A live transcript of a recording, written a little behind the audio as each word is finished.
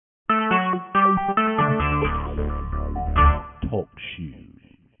shoes.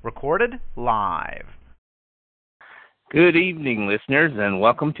 Recorded live. Good evening, listeners, and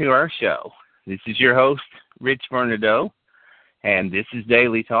welcome to our show. This is your host, Rich Bernardo, and this is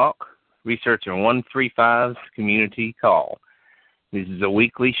Daily Talk, Researcher135's Community Call. This is a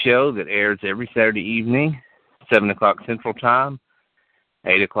weekly show that airs every Saturday evening, 7 o'clock Central Time,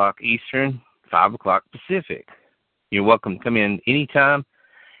 8 o'clock Eastern, 5 o'clock Pacific. You're welcome to come in anytime.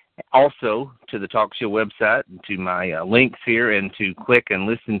 Also, to the talk show website, to my links here, and to click and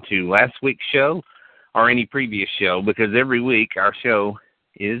listen to last week's show or any previous show, because every week our show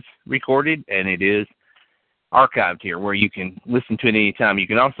is recorded and it is archived here where you can listen to it anytime. You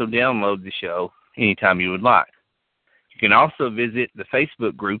can also download the show anytime you would like. You can also visit the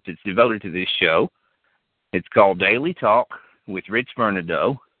Facebook group that's devoted to this show. It's called Daily Talk with Rich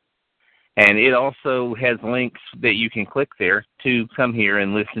Bernardo, and it also has links that you can click there to come here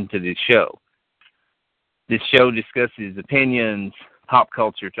and listen to this show. This show discusses opinions, pop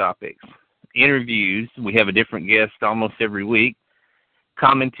culture topics, interviews. We have a different guest almost every week,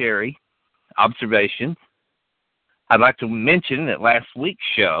 commentary, observations. I'd like to mention that last week's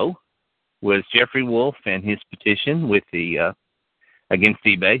show was Jeffrey Wolf and his petition with the against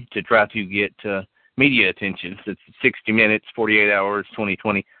eBay to try to get media attention. So it's 60 minutes, 48 hours,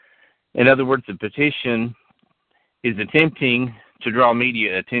 2020. In other words, the petition is attempting to draw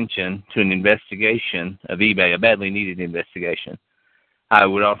media attention to an investigation of eBay, a badly needed investigation. I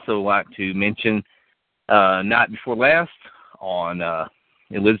would also like to mention night before last on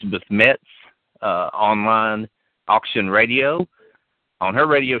Elizabeth Metz's online auction radio. On her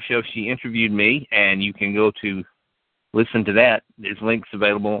radio show, she interviewed me, and you can go to listen to that. There's links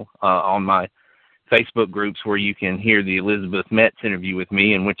available on my Facebook groups where you can hear the Elizabeth Metz interview with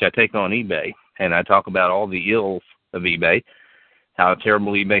me, in which I take on eBay, and I talk about all the ills of eBay, how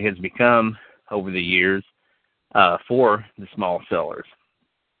terrible eBay has become over the years for the small sellers,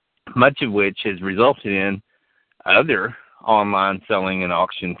 much of which has resulted in other online selling and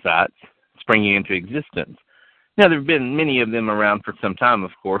auction sites springing into existence. Now, there have been many of them around for some time,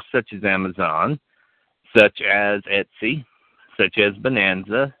 of course, such as Amazon, such as Etsy, such as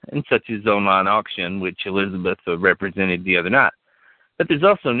Bonanza, and such as Online Auction, which Elizabeth represented the other night. But there's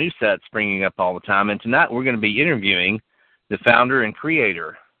also new sites springing up all the time, and tonight we're going to be interviewing the founder and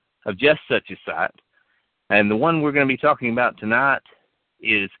creator of just such a site. And the one we're going to be talking about tonight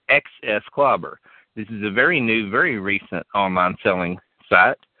is Clobber. This is a very new, very recent online selling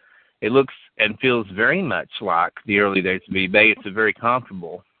site. It looks and feels very much like the early days of eBay. It's a very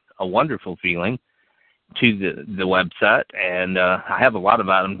comfortable, a wonderful feeling to the website, and I have a lot of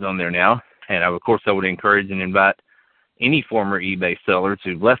items on there now, and of course I would encourage and invite any former eBay sellers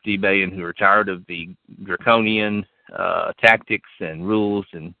who've left eBay and who are tired of the draconian tactics and rules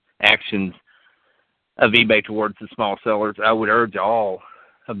and actions of eBay towards the small sellers. I would urge all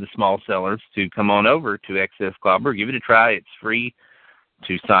of the small sellers to come on over to Clobber. Give it a try. It's free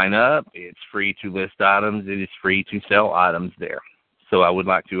to sign up. It's free to list items. It is free to sell items there. So I would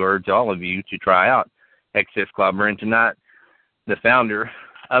like to urge all of you to try out Clobber, and tonight the founder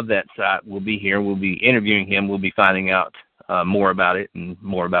of that site will be here. We'll be interviewing him. We'll be finding out more about it and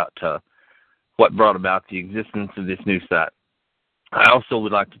more about what brought about the existence of this new site. I also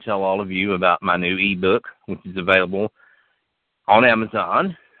would like to tell all of you about my new ebook, which is available on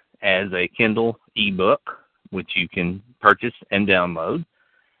Amazon as a Kindle ebook, which you can purchase and download.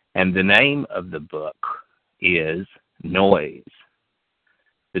 And the name of the book is Noise: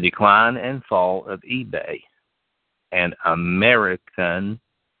 The Decline and Fall of eBay, an American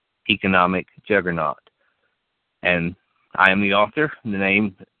Economic Juggernaut. And I am the author. The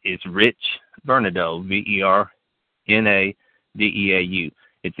name is Rich Bernardo, Vernadeau.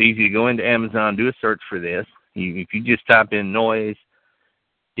 It's easy to go into Amazon, do a search for this. If you just type in Noise,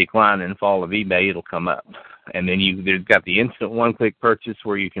 Decline and Fall of eBay, it'll come up. And then there's got the instant one-click purchase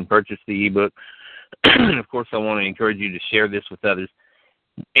where you can purchase the ebook. And, of course, I want to encourage you to share this with others.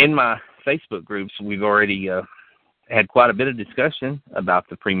 In my Facebook groups, we've already had quite a bit of discussion about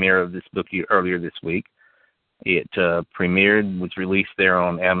the premiere of this book earlier this week. It was released there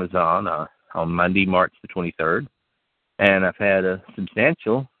on Amazon on Monday, March the 23rd. And I've had a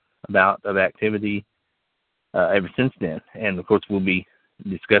substantial amount of activity ever since then. And, of course, we'll be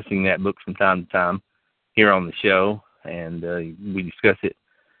discussing that book from time to time here on the show. And we discuss it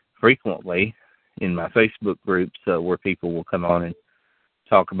frequently in my Facebook groups where people will come on and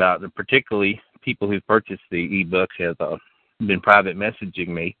talk about it. Particularly people who've purchased the ebooks have been private messaging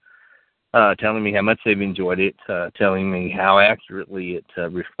me, telling me how much they've enjoyed it, telling me how accurately it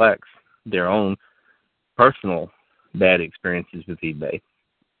reflects their own personal bad experiences with eBay.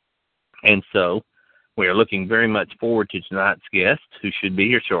 And so We are looking very much forward to tonight's guest, who should be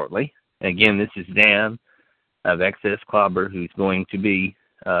here shortly. Again, this is Dan of Access Clobber, who's going to be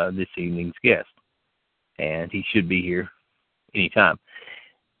this evening's guest. And he should be here anytime.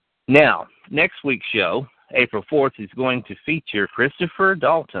 Now, next week's show, April 4th, is going to feature Christopher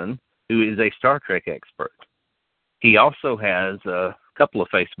Dalton, who is a Star Trek expert. He also has a couple of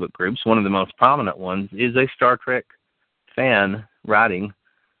Facebook groups. One of the most prominent ones is a Star Trek fan writing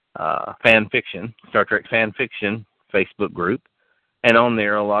fan fiction, Star Trek fan fiction Facebook group. And on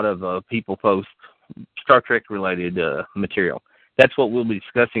there, a lot of people post Star Trek-related material. That's what we'll be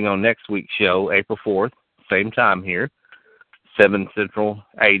discussing on next week's show, April 4th, same time here, 7 Central,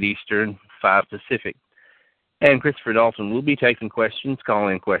 8 Eastern, 5 Pacific. And Christopher Dalton will be taking questions,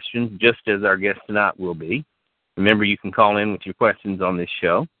 call-in questions, just as our guest tonight will be. Remember, you can call in with your questions on this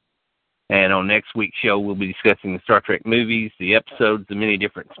show. And on next week's show, we'll be discussing the Star Trek movies, the episodes, the many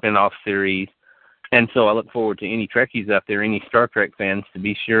different spin-off series. And so I look forward to any Trekkies out there, any Star Trek fans, to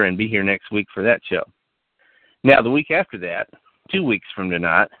be sure and be here next week for that show. Now, the week after that, 2 weeks from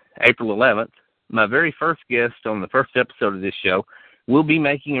tonight, April 11th, my very first guest on the first episode of this show will be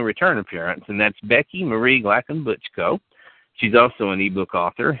making a return appearance, and that's Becky Marie Glacken-Butchko. She's also an ebook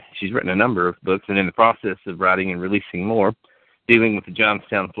author. She's written a number of books and in the process of writing and releasing more, dealing with the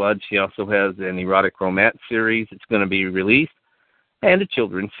Johnstown flood. She also has an erotic romance series that's going to be released and a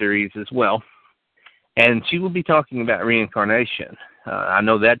children's series as well. And she will be talking about reincarnation. I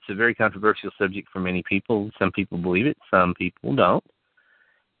know that's a very controversial subject for many people. Some people believe it, some people don't.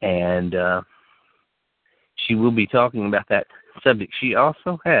 And she will be talking about that subject. She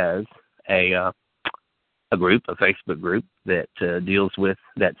also has a group, a Facebook group, that deals with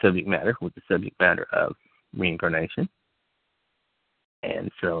that subject matter, with the subject matter of reincarnation. And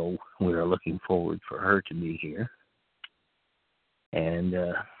so we are looking forward for her to be here. And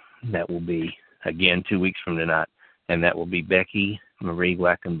that will be, again, 2 weeks from tonight. And that will be Becky Marie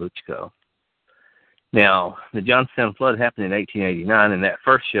Glacken-Butchko. Now, the Johnstown flood happened in 1889, and that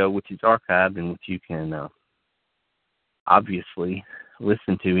first show, which is archived and which you can obviously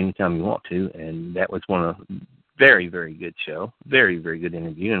listen to anytime you want to, and that was one of very, very good show, very, very good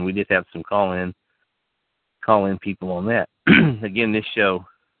interview, and we did have some call-in people on that. Again, this show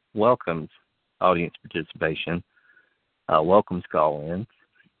welcomes audience participation, welcomes call-ins,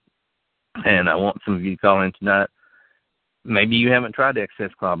 and I want some of you to call in tonight. Maybe you haven't tried Access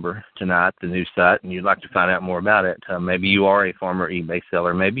Clobber tonight, the new site, and you'd like to find out more about it. Maybe you are a former eBay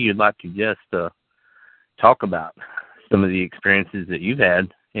seller. Maybe you'd like to just talk about some of the experiences that you've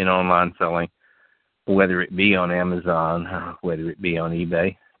had in online selling, whether it be on Amazon, whether it be on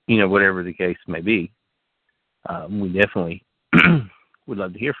eBay, whatever the case may be. We definitely would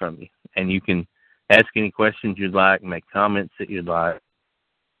love to hear from you. And you can ask any questions you'd like, make comments that you'd like.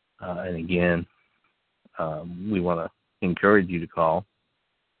 And again, we want to encourage you to call.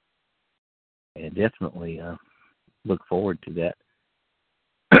 And definitely look forward to that.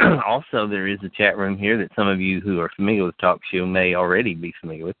 Also, there is a chat room here that some of you who are familiar with TalkShoe may already be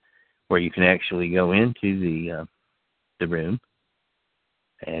familiar with, where you can actually go into the room,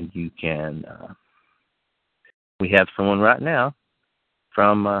 and you can. We have someone right now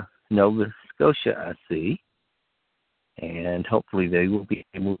from Nova Scotia, I see, and hopefully they will be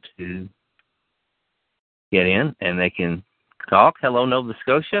able to get in and they can talk. Hello, Nova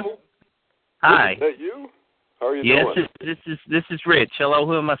Scotia. Hi. Is that you? How are you doing? Yes, this is Rich. Hello,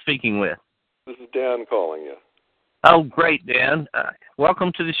 who am I speaking with? This is Dan calling you. Oh, great, Dan.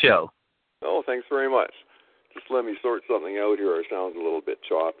 Welcome to the show. Oh, thanks very much. Just let me sort something out here. It sounds a little bit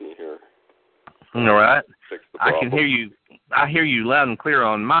choppy here. All right. Fix the I problem. can hear you. I hear you loud and clear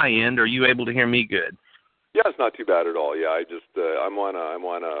on my end. Are you able to hear me good? Yeah, it's not too bad at all. Yeah, I just I'm on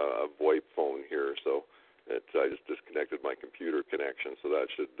a VoIP phone here, so I just disconnected my computer connection, so that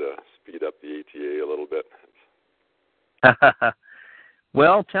should speed up the ATA a little bit.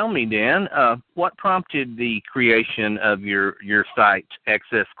 Well, tell me, Dan, what prompted the creation of your site,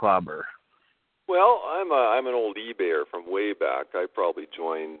 Access Clobber? Well, I'm an old eBayer from way back. I probably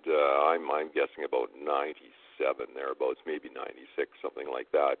joined. I'm guessing about 97 thereabouts, maybe 96, something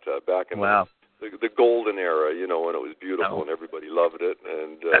like that. Back in the golden era, when it was beautiful and everybody loved it,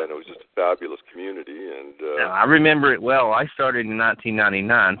 and it was just a fabulous community. And I remember it well. I started in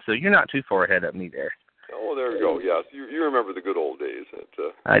 1999, so you're not too far ahead of me there. Oh, there you go. Yes, you remember the good old days.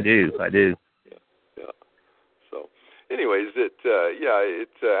 I do. Yeah. So, anyways, it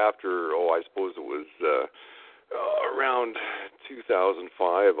after I suppose it was around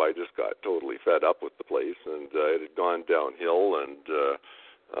 2005. I just got totally fed up with the place, and it had gone downhill, and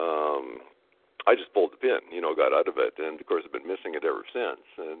I just pulled the pin. Got out of it, and of course I've been missing it ever since.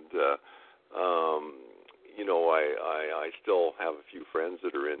 And have a few friends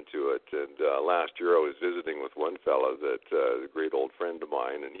that are into it. And last year I was visiting with one fella that a great old friend of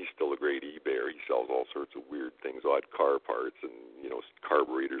mine, and he's still a great eBayer. He sells all sorts of weird things, odd car parts, and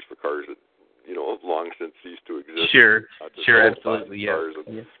carburetors for cars that have long since ceased to exist. Sure, absolutely, yeah.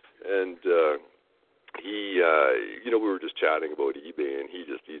 And he, we were just chatting about eBay, and he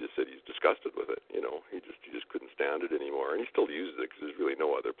just said he's disgusted with it. He just couldn't stand it anymore, and he still uses it because there's really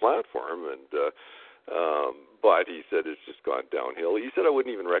no other platform. And but he said it's just gone downhill. He said I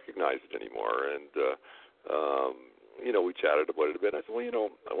wouldn't even recognize it anymore. And we chatted about it a bit. I said,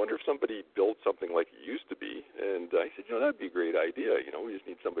 well, I wonder if somebody built something like it used to be. And I said, that'd be a great idea. We just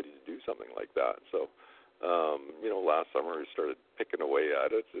need somebody to do something like that. So. Last summer we started picking away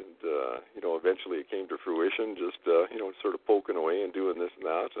at it, and eventually it came to fruition. Just sort of poking away and doing this and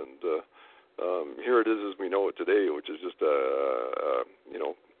that, and here it is as we know it today, which is just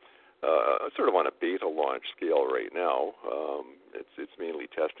sort of on a beta launch scale right now. It's mainly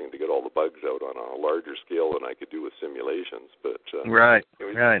testing to get all the bugs out on a larger scale than I could do with simulations. But right.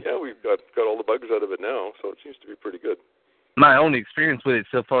 Yeah, we've got all the bugs out of it now, so it seems to be pretty good. My own experience with it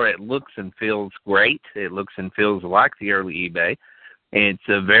so far, it looks and feels great. It looks and feels like the early eBay. It's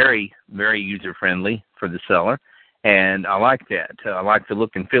very, very user-friendly for the seller, and I like that. I like the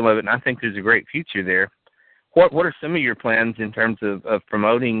look and feel of it, and I think there's a great future there. What are some of your plans in terms of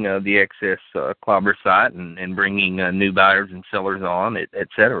promoting the Access Clobber site and bringing new buyers and sellers on, et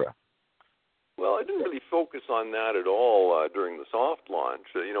cetera? Well, I didn't really focus on that at all during the soft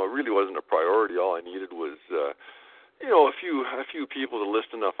launch. It really wasn't a priority. All I needed was a few people to list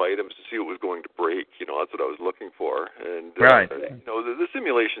enough items to see what was going to break. That's what I was looking for. And right. The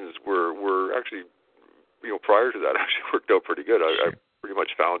simulations were actually, prior to that, actually worked out pretty good. I pretty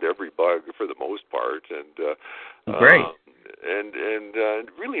much found every bug for the most part, and great. And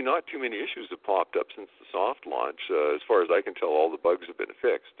really not too many issues have popped up since the soft launch. As far as I can tell, all the bugs have been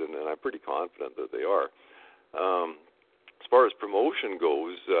fixed, and I'm pretty confident that they are. As far as promotion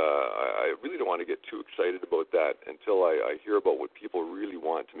goes, I really don't want to get too excited about that until I hear about what people really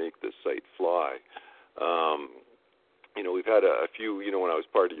want to make this site fly. We've had a few, when I was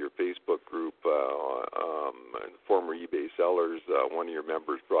part of your Facebook group, former eBay sellers, one of your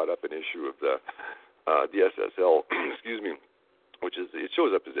members brought up an issue of the SSL, excuse me, which is, it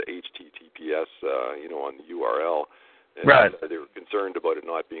shows up as a HTTPS, on the URL. And right. They were concerned about it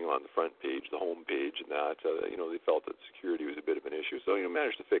not being on the front page, the home page, and that. They felt that security was a bit of an issue. So,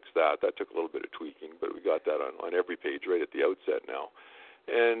 managed to fix that. That took a little bit of tweaking, but we got that on every page right at the outset now.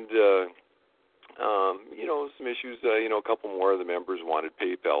 And, some issues, a couple more of the members wanted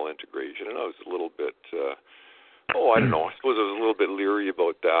PayPal integration, and I was a little bit, I don't know. I suppose I was a little bit leery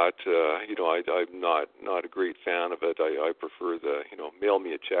about that. I'm not a great fan of it. I prefer the, mail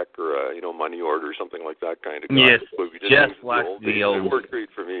me a check or a, money order or something like that kind of guy. Yes, just like the old. It worked great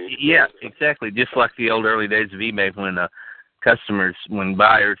for me. Yeah, exactly. Just like the old early days of eBay when when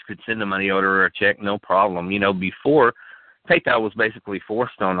buyers could send a money order or a check, no problem. Before, PayPal was basically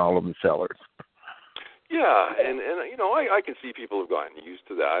forced on all of the sellers. Yeah, and I can see people have gotten used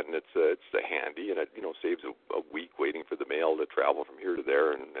to that, and it's handy, and it saves a week waiting for the mail to travel from here to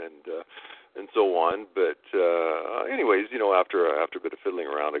there, and so on. But anyways, after a bit of fiddling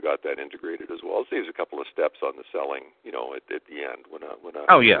around, I got that integrated as well. It saves a couple of steps on the selling, at the end when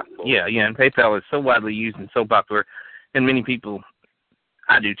and PayPal is so widely used and so popular, and many people,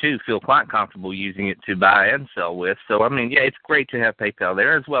 I do too, feel quite comfortable using it to buy and sell with. So, it's great to have PayPal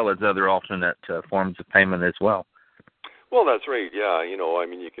there as well as other alternate forms of payment as well. Well, that's right. Yeah, you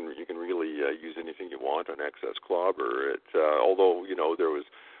can really use anything you want on Access Clobber. Although there was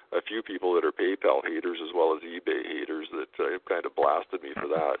a few people that are PayPal haters as well as eBay haters that have kind of blasted me for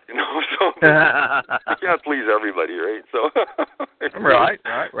that. So you can't please everybody, right? So right.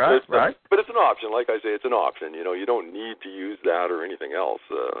 But it's an option. Like I say, it's an option. You don't need to use that or anything else.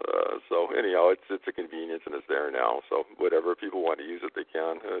 So anyhow, it's a convenience and it's there now. So whatever people want to use it, they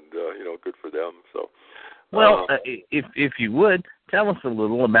can, and good for them. So. Well, if you would, tell us a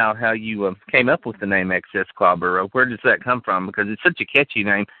little about how you came up with the name Access Clobber. Where does that come from? Because it's such a catchy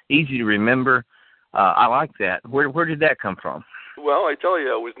name, easy to remember. I like that. Where did that come from? Well, I tell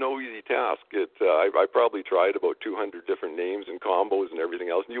you, it was no easy task. I probably tried about 200 different names and combos and everything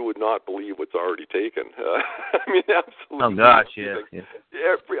else, and you would not believe what's already taken. Absolutely. Oh, gosh, yeah.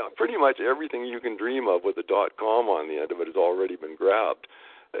 Pretty much everything you can dream of with a .com on the end of it has already been grabbed.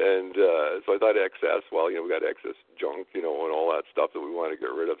 And so I thought Access, we got Access junk, and all that stuff that we want to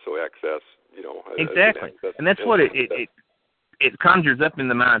get rid of. So Access, Exactly. And that's what it conjures up in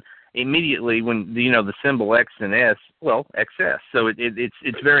the mind immediately when, the symbol X and S, well, Access. So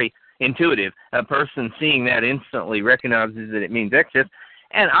it's very intuitive. A person seeing that instantly recognizes that it means excess.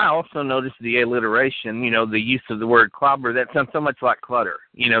 And I also noticed the alliteration, the use of the word clobber. That sounds so much like clutter,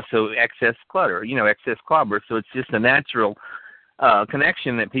 so excess clutter, excess clobber. So it's just a natural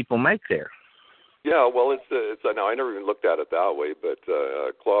connection that people make there. Yeah, well, it's now I never even looked at it that way, but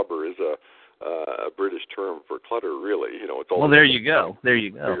clobber is a British term for clutter, really. It's all there you go. There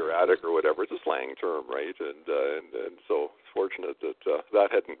you go. For your attic or whatever. It's a slang term, right? And so it's fortunate that that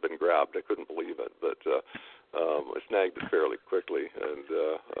hadn't been grabbed. I couldn't believe it, but I snagged it fairly quickly, and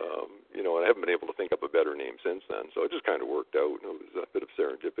I haven't been able to think up a better name since then. So it just kind of worked out. It was a bit of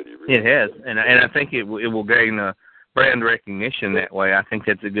serendipity, really. It has, and I think it will gain brand recognition that way. I think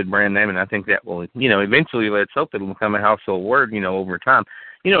that's a good brand name, and I think that will, eventually, let's hope it'll become a household word, over time.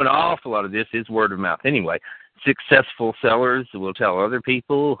 An awful lot of this is word of mouth anyway. Successful sellers will tell other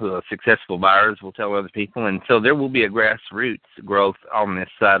people, successful buyers will tell other people, and so there will be a grassroots growth on this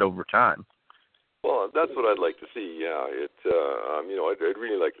side over time. Well, that's what I'd like to see. Yeah, I'd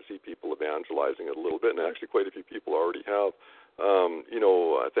really like to see people evangelizing it a little bit, and actually, quite a few people already have.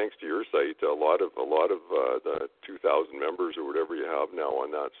 Thanks to your site, a lot of the 2,000 members or whatever you have now on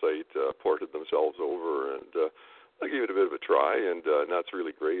that site ported themselves over, and I gave it a bit of a try, and that's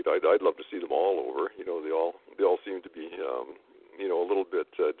really great. I'd love to see them all over. They all seem to be a little bit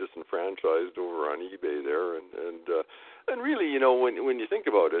disenfranchised over on eBay there, and really, when you think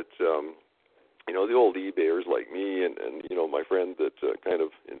about it. The old eBayers like me and my friend that kind of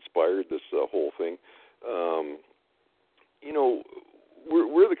inspired this whole thing,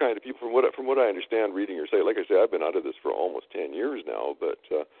 we're the kind of people, from what I understand reading your site, like I say, I've been out of this for almost 10 years now, but,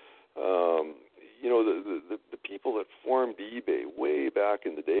 the people that formed eBay way back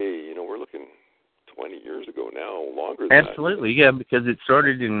in the day, we're looking 20 years ago now, longer than Absolutely, yeah, because it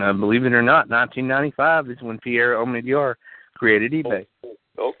started in, believe it or not, 1995 is when Pierre Omidyar created eBay.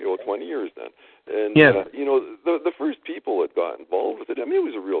 Okay, well, 20 years then. And, yeah. The first people that got involved with it, I mean, it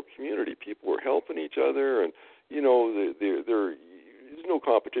was a real community. People were helping each other, and, there's no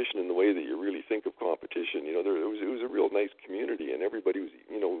competition in the way that you really think of competition. It was a real nice community, and everybody was,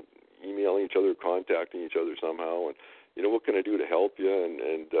 emailing each other, contacting each other somehow, and, what can I do to help you?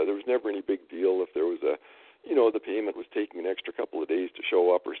 And there was never any big deal if there was the payment was taking an extra couple of days to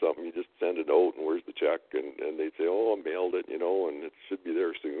show up or something. You just send a note, and where's the check? And they'd say, oh, I mailed it, and it should be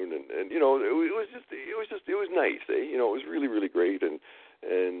there soon. And it was nice, eh? It was really, really great. And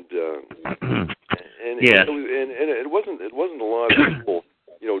yeah. It wasn't a lot of people,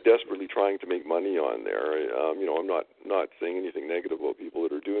 desperately trying to make money on there. I'm not saying anything negative about people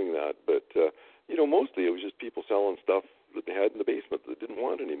that are doing that, but mostly it was just people selling stuff that they had in the basement that they didn't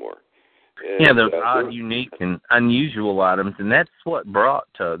want anymore. And, those odd, unique, and unusual items, and that's what brought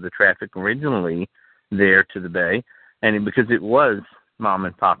the traffic originally there to the Bay, and because it was mom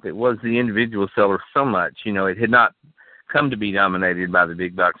and pop, it was the individual seller so much. It had not come to be dominated by the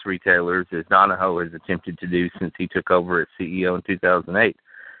big box retailers as Donahoe has attempted to do since he took over as CEO in 2008.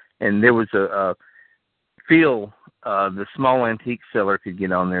 And there was a feel the small antique seller could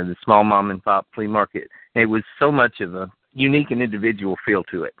get on there, the small mom and pop flea market. It was so much of a unique and individual feel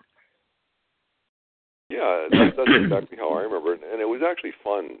to it. Yeah, that's exactly how I remember it, and it was actually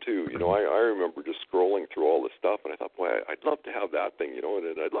fun too. I remember just scrolling through all this stuff, and I thought, boy, I'd love to have that thing, and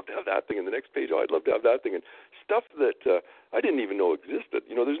I'd love to have that thing in the next page. Oh, I'd love to have that thing, and stuff that I didn't even know existed.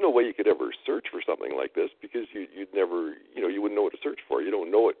 There's no way you could ever search for something like this because you'd never, you wouldn't know what to search for. You don't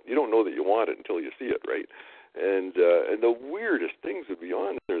know it. You don't know that you want it until you see it, right? And the weirdest things would be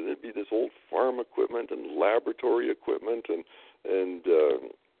on there. There'd be this old farm equipment and laboratory equipment, and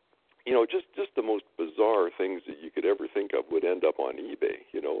just the most bizarre things that you could ever think of would end up on eBay,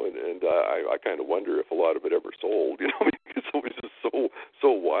 and I kind of wonder if a lot of it ever sold, because it was just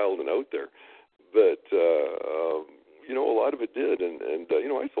so wild and out there. But, a lot of it did, and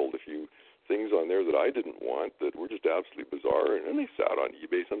I sold a few things on there that I didn't want that were just absolutely bizarre, and they sat on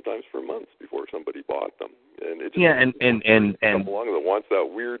eBay sometimes for months before somebody bought them. And it just come along that wants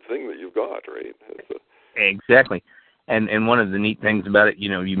that weird thing that you've got, right? Exactly. And one of the neat things about it,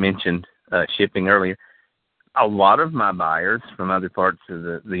 you mentioned shipping earlier. A lot of my buyers from other parts of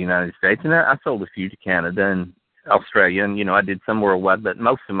the United States, and I sold a few to Canada and Australia, and, I did some worldwide, but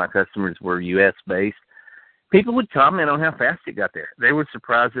most of my customers were U.S.-based. People would comment on how fast it got there. They were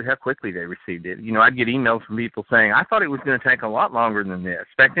surprised at how quickly they received it. I'd get emails from people saying, I thought it was going to take a lot longer than this.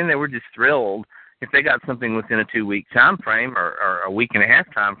 Back then, they were just thrilled if they got something within a 2-week time frame or a week and a half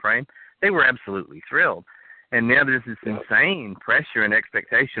time frame. They were absolutely thrilled. And now there's this insane pressure and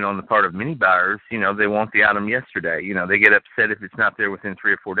expectation on the part of many buyers. They want the item yesterday. They get upset if it's not there within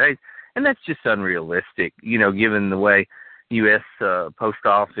 3 or 4 days. And that's just unrealistic, given the way, U.S. Post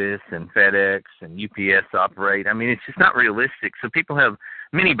Office and FedEx and UPS operate. I mean, it's just not realistic. So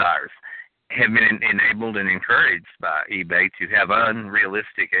many buyers have been enabled and encouraged by eBay to have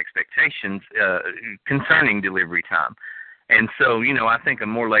unrealistic expectations concerning delivery time. And so, I think a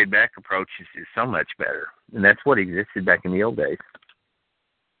more laid-back approach is so much better. And that's what existed back in the old days.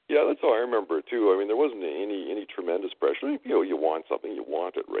 Yeah, that's how I remember it, too. I mean, there wasn't any tremendous pressure. You want something, you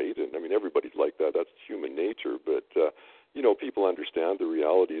want it, right? And, I mean, everybody's like that. That's human nature. But, people understand the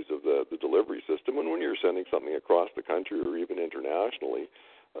realities of the delivery system. And when you're sending something across the country or even internationally,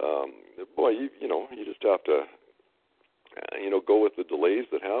 you just have to, go with the delays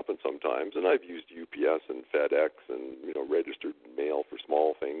that happen sometimes. And I've used UPS and FedEx and, registered mail for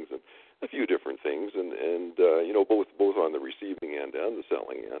small things and a few different things. And both on the receiving end and the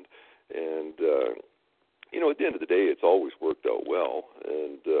selling end. And, at the end of the day, it's always worked out well.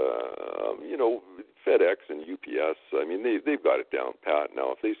 And, FedEx and UPS, I mean, they've got it down pat.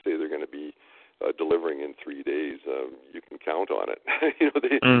 Now, if they say they're going to be delivering in 3 days, you can count on it.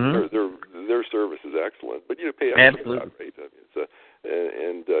 Their service is excellent, but you pay extra for that, right? I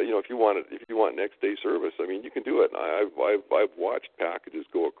mean, if you want next day service, I mean, you can do it. I've watched packages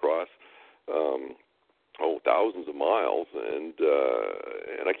go across thousands of miles, and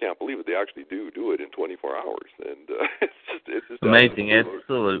I can't believe it. They actually do it in 24 hours, and it's just amazing,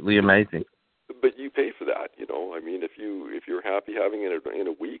 absolutely amazing. But you pay for that, I mean, if you're happy having it in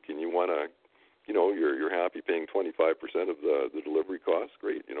a week, and you want to, you're happy paying 25% of the delivery costs,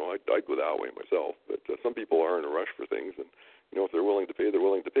 great. I'd go that way myself. But some people are in a rush for things, and if they're willing to pay, they're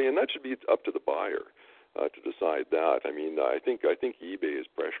willing to pay, and that should be up to the buyer to decide that. I mean, I think eBay is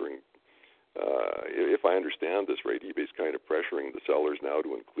pressuring. If I understand this right, eBay's kind of pressuring the sellers now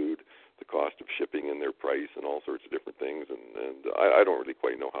to include the cost of shipping in their price and all sorts of different things, and I don't really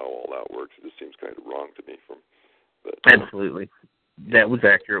quite know how all that works. It just seems kind of wrong to me. Absolutely. That was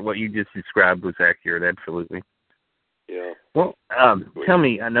accurate. What you just described was accurate, absolutely. Yeah. Well, tell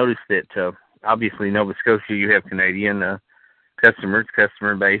me, I noticed that obviously Nova Scotia, you have Canadian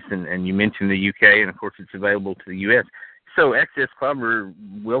customer base, and you mentioned the UK, and of course it's available to the US. So Access Clobber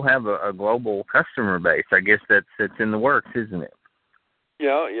will have a global customer base. I guess that's in the works, isn't it?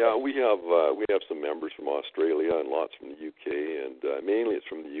 Yeah. We have some members from Australia and lots from the UK, and mainly it's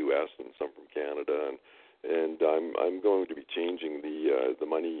from the US and some from Canada, and I'm going to be changing the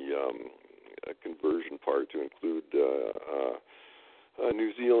money conversion part to include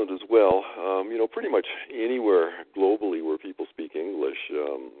New Zealand as well. Pretty much anywhere globally where people speak English,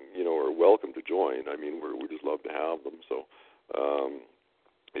 are welcome to join. I mean, we just love to have them. So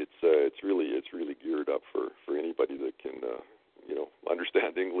it's really geared up for anybody that can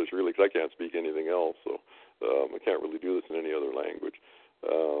understand English really, because I can't speak anything else. So I can't really do this in any other language.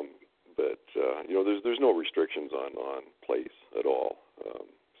 But there's no restrictions on place at all.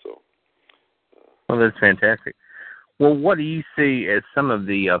 Well, that's fantastic. Well, what do you see as some of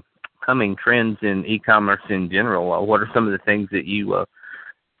the coming trends in e-commerce in general? What are some of the things that you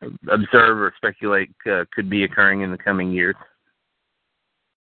observe or speculate could be occurring in the coming years?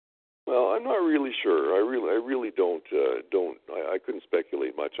 Well, I'm not really sure. I really don't. I couldn't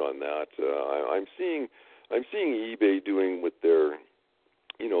speculate much on that. I'm seeing eBay doing what their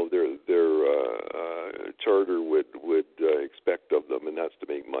charter would expect of them, and that's to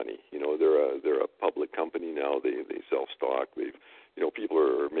make money. They're a public company now. They sell stock. People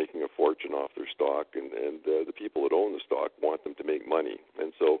are making a fortune off their stock, and the people that own the stock want them to make money.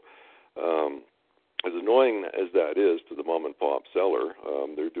 And so, as annoying as that is to the mom and pop seller,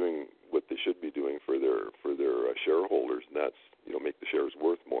 they're doing what they should be doing for their shareholders, and that's make the shares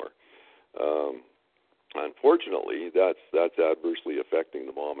worth more. Unfortunately, that's adversely affecting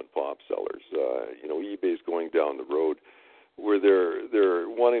the mom and pop sellers. eBay's going down the road where they're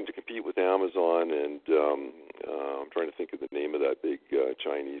wanting to compete with Amazon, and I'm trying to think of the name of that big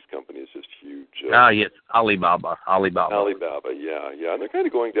Chinese company. It's just huge. Yes, Alibaba, yeah. And they're kind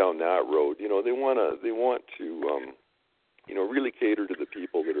of going down that road. They want to really cater to the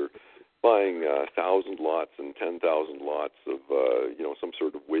people that are buying 1,000 lots and 10,000 lots of some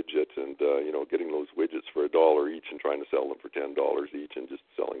sort of widget, and getting those widgets for $1 each and trying to sell them for $10 each, and just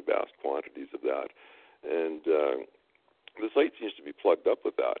selling vast quantities of that. And the site seems to be plugged up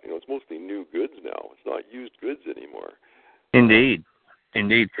with that. It's mostly new goods now. It's not used goods anymore. Indeed. So,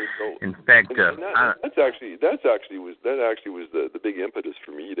 in fact, that actually was the big impetus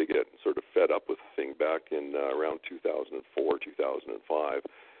for me to get sort of fed up with the thing back in around 2004, 2005.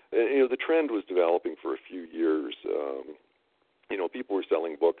 And, the trend was developing for a few years. People were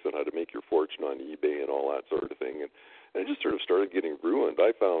selling books on how to make your fortune on eBay and all that sort of thing, and it just sort of started getting ruined.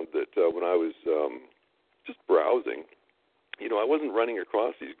 I found that when I was just browsing, I wasn't running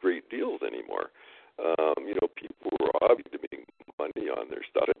across these great deals anymore. People were obviously making money on their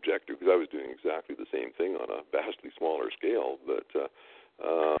stuff objective because I was doing exactly the same thing on a vastly smaller scale. But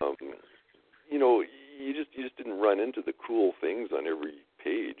you just didn't run into the cool things on every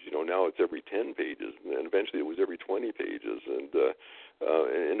page. Now it's every 10 pages, and eventually it was every 20 pages, and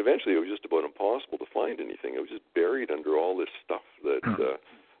eventually it was just about impossible to find anything. It was just buried under all this stuff that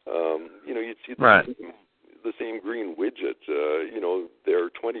you'd see the same green widget, there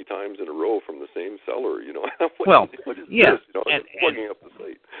 20 times in a row from the same seller. What is this? Plugging up the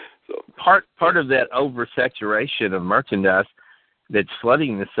site. So part of that oversaturation of merchandise that's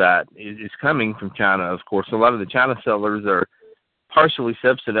flooding the site is coming from China. Of course, a lot of the China sellers are partially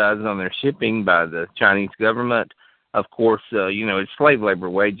subsidized on their shipping by the Chinese government. Of course, it's slave labor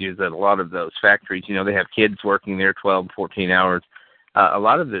wages at a lot of those factories. They have kids working there 12, 14 hours. A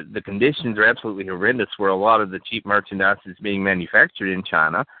lot of the conditions are absolutely horrendous where a lot of the cheap merchandise is being manufactured in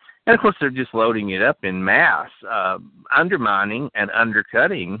China. And, of course, they're just loading it up in mass, undermining and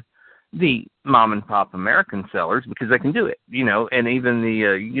undercutting the mom-and-pop American sellers because they can do it, and even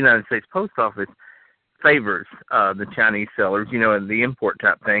the United States Post Office favors the Chinese sellers, and the import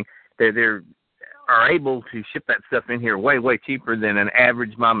type thing. They are able to ship that stuff in here way, way cheaper than an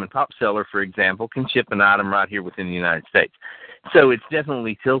average mom-and-pop seller, for example, can ship an item right here within the United States. So it's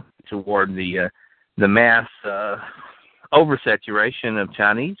definitely tilted toward the mass oversaturation of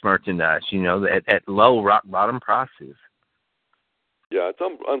Chinese merchandise, at low rock-bottom prices. Yeah, it's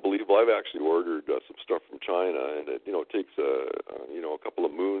unbelievable. I've actually ordered some stuff from China, and it takes a couple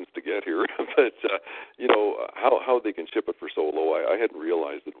of moons to get here. But how they can ship it for so low, I hadn't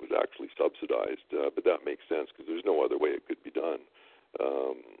realized it was actually subsidized. But that makes sense because there's no other way it could be done.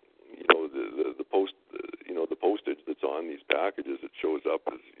 The postage that's on these packages, it shows up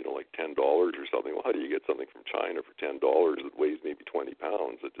as like $10 or something. Well, how do you get something from China for $10 that weighs maybe 20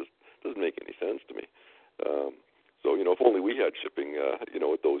 pounds? It just doesn't make any sense to me. So, if only we had shipping,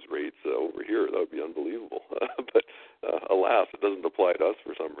 at those rates over here, that would be unbelievable. But alas, it doesn't apply to us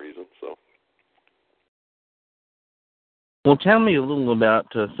for some reason. So, well, tell me a little about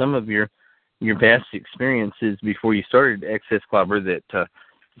some of your past experiences before you started Excess Clobber that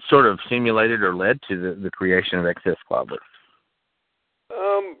sort of stimulated or led to the creation of Excess Clobber.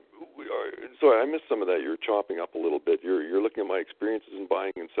 Sorry, I missed some of that. You're chopping up a little bit. You're looking at my experiences in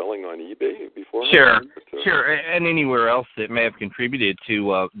buying and selling on eBay before? Sure, and anywhere else that may have contributed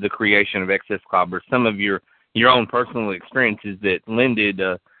to the creation of Excess Clobber. Some of your own personal experiences that lended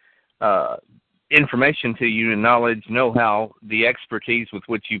information to you and knowledge, know-how, the expertise with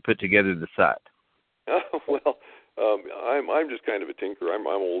which you put together the site. Well, I'm just kind of a tinker. I'm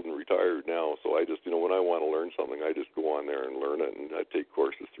old and retired now, so I just, when I want to learn something, I just go on there and learn it, and I take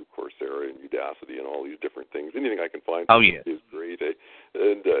courses through Coursera and Udacity and all these different things. Anything I can find is great.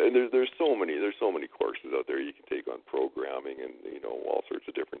 And there's so many courses out there you can take on programming and all sorts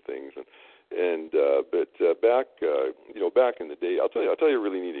of different things. But back in the day, I'll tell you a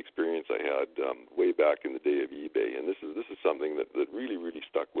really neat experience I had way back in the day of eBay, and this is something that really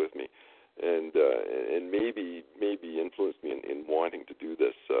stuck with me. And maybe influenced me in wanting to do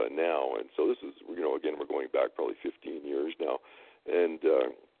this now. And so this is, again, we're going back probably 15 years now. And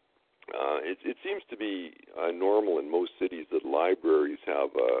it seems to be normal in most cities that libraries have,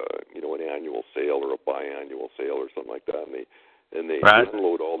 an annual sale or a biannual sale or something like that. And they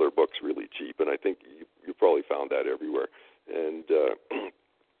unload all their books really cheap. And I think you probably found that everywhere. And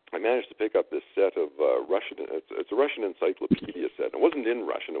I managed to pick up this set of Russian. It's a Russian encyclopedia set. It wasn't in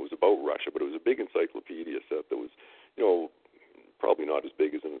Russian. It was about Russia, but it was a big encyclopedia set that was, probably not as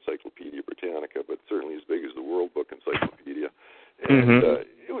big as an Encyclopedia Britannica, but certainly as big as the World Book Encyclopedia. And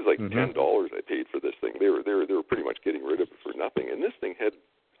it was like $10 I paid for this thing. They were pretty much getting rid of it for nothing. And this thing had,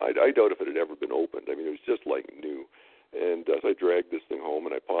 I doubt if it had ever been opened. I mean, it was just like new. And so I dragged this thing home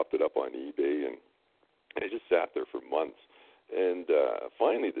and I popped it up on eBay, and it just sat there for months. And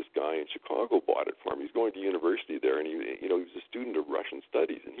finally, this guy in Chicago bought it for me. He's going to university there, and he was a student of Russian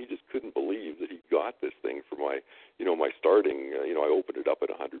studies, and he just couldn't believe that he got this thing for my starting. I opened it up at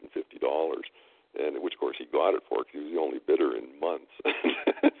 $150, and which of course he got it for because he was the only bidder in months.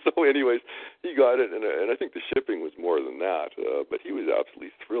 So, anyways, he got it, and I think the shipping was more than that. But he was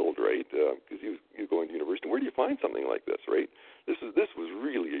absolutely thrilled, right? Because he was going to university. Where do you find something like this, right? This was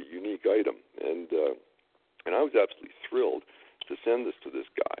really a unique item, and I was absolutely thrilled to send this to this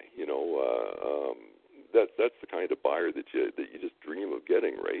guy. That's the kind of buyer that you just dream of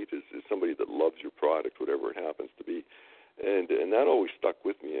getting, right? Is somebody that loves your product, whatever it happens to be. And that always stuck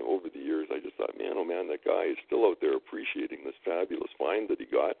with me. And over the years, I just thought, man, oh man, that guy is still out there appreciating this fabulous find that he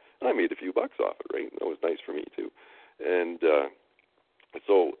got. And I made a few bucks off it, right? And that was nice for me too. And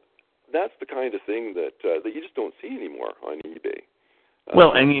so that's the kind of thing that you just don't see anymore on eBay.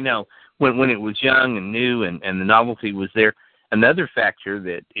 Well, and when it was young and new and the novelty was there, another factor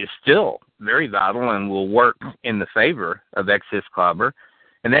that is still very vital and will work in the favor of excess clobber,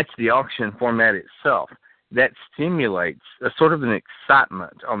 and that's the auction format itself. That stimulates a sort of an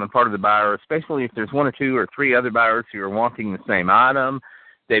excitement on the part of the buyer, especially if there's one or two or three other buyers who are wanting the same item.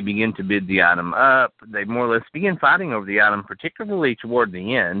 They begin to bid the item up. They more or less begin fighting over the item, particularly toward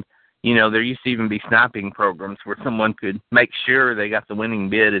the end. There used to even be sniping programs where someone could make sure they got the winning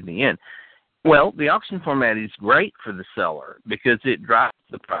bid at the end. Well, the auction format is great for the seller because it drives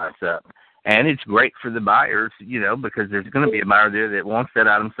the price up. And it's great for the buyers, because there's going to be a buyer there that wants that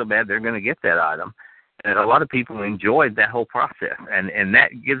item so bad they're going to get that item. And a lot of people enjoyed that whole process. And that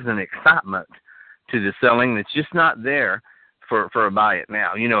gives an excitement to the selling that's just not there for a buy it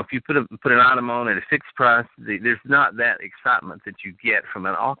now. If you put an item on at a fixed price, there's not that excitement that you get from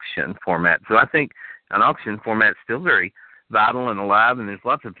an auction format. So I think an auction format is still very vital and alive, and there's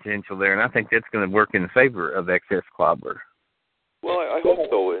lots of potential there, and I think that's going to work in favor of excess clobber. Well, I hope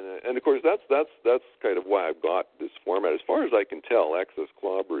so, and of course that's kind of why I've got this format. As far as I can tell, Excess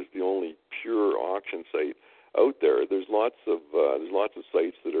Clobber is the only pure auction site out there. There's lots of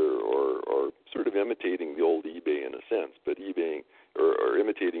sites that are sort of imitating the old eBay in a sense, but eBay or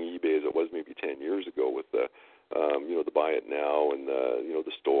imitating eBay as it was maybe 10 years ago with the the buy it now and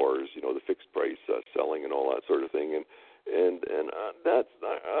the stores, the fixed price selling and all that sort of thing, and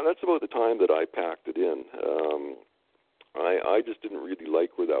that's about the time that I packed it in. I just didn't really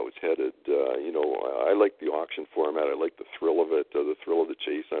like where that was headed. I liked the auction format. I liked the thrill of it, the thrill of the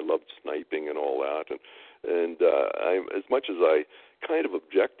chase. I loved sniping and all that. And as much as I kind of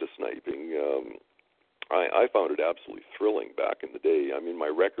object to sniping, I found it absolutely thrilling back in the day. I mean,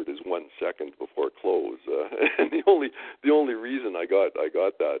 my record is 1 second before close, and the only reason I got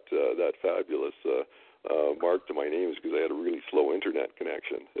that fabulous mark to my name is because I had a really slow internet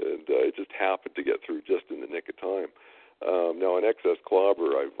connection, and it just happened to get through just in the nick of time. Now, in Excess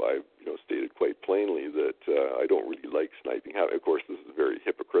Clobber, I've stated quite plainly that I don't really like sniping. Of course, this is very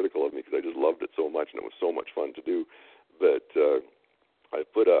hypocritical of me because I just loved it so much and it was so much fun to do. But I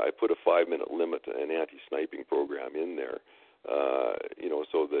put a 5-minute limit, an anti-sniping program in there,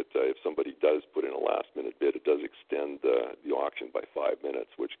 so that if somebody does put in a last-minute bid, it does extend the auction by 5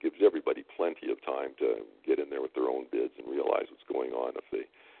 minutes, which gives everybody plenty of time to get in there with their own bids and realize what's going on if they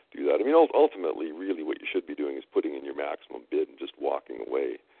do that. I mean, ultimately, really what you should be doing is putting in your maximum bid and just walking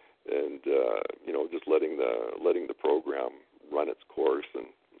away and, just letting the program run its course.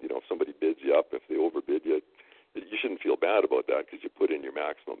 And, if somebody bids you up, if they overbid you, you shouldn't feel bad about that because you put in your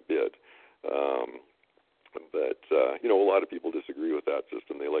maximum bid. But a lot of people disagree with that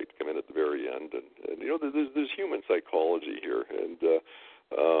system. They like to come in at the very end. And there's human psychology here. And,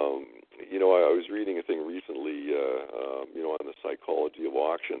 I was reading a thing recently, on the psychology of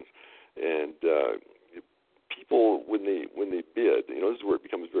auctions. And people, when they bid, this is where it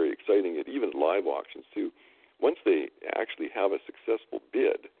becomes very exciting, and even live auctions too, once they actually have a successful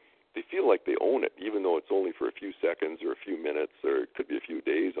bid, they feel like they own it, even though it's only for a few seconds or a few minutes, or it could be a few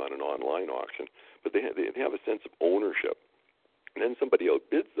days on an online auction. But they have a sense of ownership. And then somebody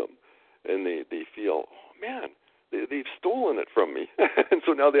outbids them, and they feel, oh, man, they've stolen it from me. And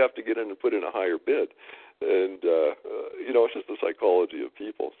so now they have to get in and put in a higher bid. And, it's just the psychology of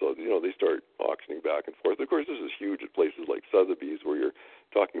people. So, they start auctioning back and forth. Of course, this is huge at places like Sotheby's, where you're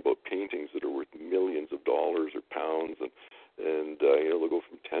talking about paintings that are worth millions of dollars or pounds, and they'll go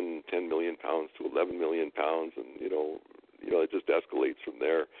from 10 million pounds to 11 million pounds, and it just escalates from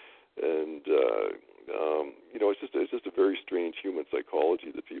there. And it's just a very strange human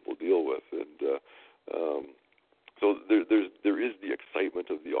psychology that people deal with, and so there is the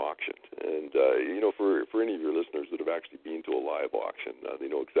excitement of the auction, and for any of your listeners that have actually been to a live auction, they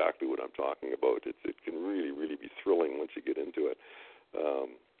know exactly what I'm talking about. It can really, really be thrilling once you get into it.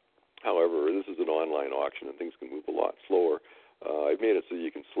 However, this is an online auction, and things can move a lot slower. I've made it so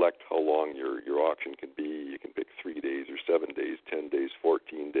you can select how long your auction can be. You can pick 3 days or 7 days, 10 days,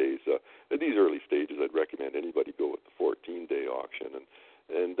 14 days. At these early stages, I'd recommend anybody go with the 14-day auction.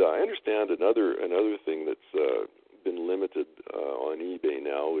 And I understand another thing that's been limited on eBay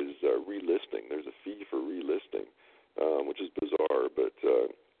now is relisting. There's a fee for relisting, which is bizarre. But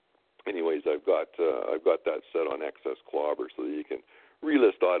anyways, I've got that set on Excess Clobber so that you can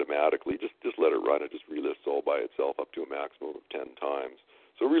relist automatically. Just let it run. It just relists all by itself up to a maximum of 10 times.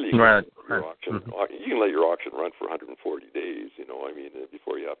 So really, you can you can let your auction run for 140 days.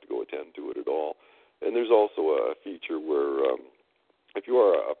 Before you have to go attend to it at all. And there's also a feature where if you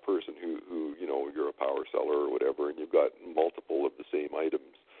are a person who you're a power seller or whatever, and you've got multiple of the same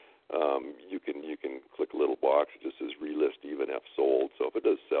items, you can click a little box that just says relist even if sold. So if it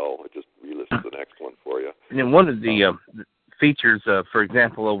does sell, it just relists the next one for you. And then one of the features, for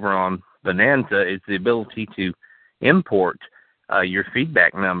example, over on Bonanza is the ability to import your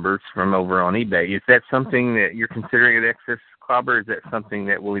feedback numbers from over on eBay. Is that something that you're considering at Access Clobber? Is that something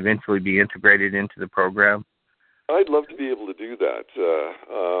that will eventually be integrated into the program? I'd love to be able to do that.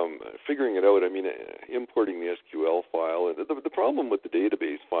 Figuring it out, I mean, importing the SQL file. And the problem with the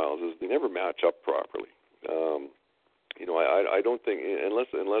database files is they never match up properly. I don't think, unless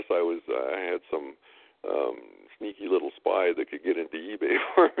I had some sneaky little spy that could get into eBay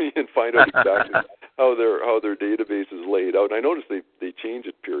for me and find out exactly how their database is laid out. And I notice they change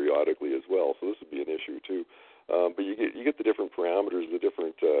it periodically as well, so this would be an issue too. But you get the different parameters, the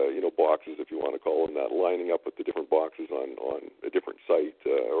different boxes, if you want to call them that, lining up with the different boxes on a different site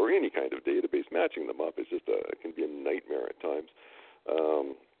or any kind of database. Matching them up is just it can be a nightmare at times.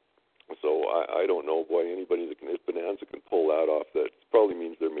 So I don't know why anybody if Bonanza can pull that off. That probably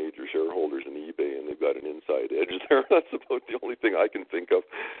means they're major shareholders in eBay and they've got an inside edge there. That's about the only thing I can think of.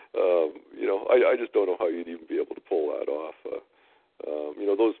 I just don't know how you'd even be able to pull that off.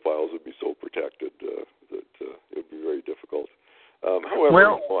 Those files would be so protected that it would be very difficult.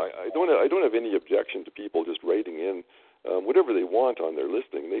 However, I don't have any objection to people just writing in whatever they want on their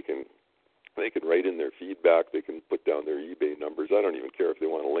listing. They can write in their feedback. They can put down their eBay numbers. I don't even care if they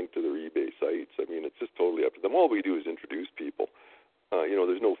want to link to their eBay sites. I mean, it's just totally up to them. All we do is introduce people.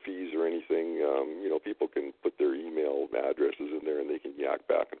 There's no fees or anything. People can put their email addresses in there and they can yak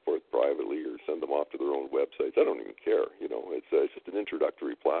back and forth privately or send them off to their own websites. I don't even care. It's just an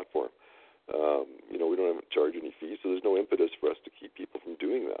introductory platform. We don't have to charge any fees, so there's no impetus for us to keep people from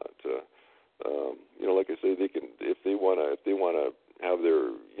doing that. Like I say, they can if they want to have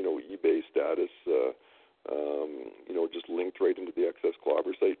their eBay status just linked right into the Access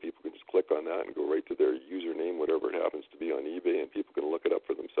Clobber site. People can just click on that and go right to their username, whatever it happens to be on eBay, and people can look it up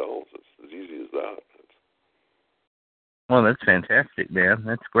for themselves. It's as easy as that. Well, that's fantastic, Dan.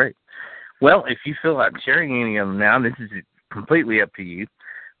 That's great. Well, if you feel like sharing any of them now, this is completely up to you.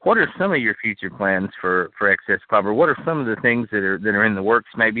 What are some of your future plans for Access Clobber? What are some of the things that are in the works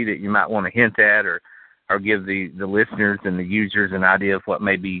maybe that you might want to hint at or give the listeners and the users an idea of what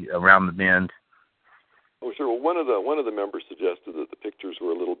may be around the bend? Oh, sure. Well, one of the members suggested that the pictures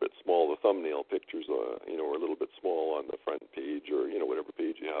were a little bit small. The thumbnail pictures, were a little bit small on the front page or whatever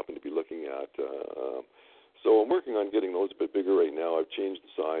page you happen to be looking at. So I'm working on getting those a bit bigger right now. I've changed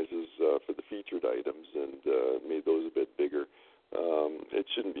the sizes for the featured items and made those a bit bigger. It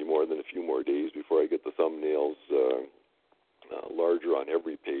shouldn't be more than a few more days before I get the thumbnails larger on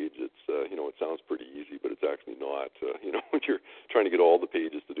every page. It's it sounds pretty easy, but it's actually not. When you're trying to get all the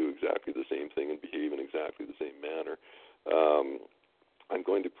pages to do exactly the same thing and behave in exactly the same manner. I'm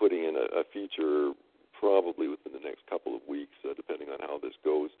going to be putting in a feature probably within the next couple of weeks, depending on how this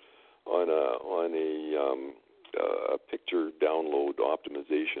goes, on a picture download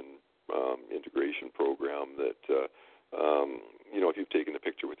optimization integration program that if you've taken a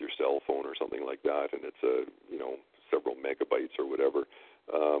picture with your cell phone or something like that, and it's several megabytes or whatever,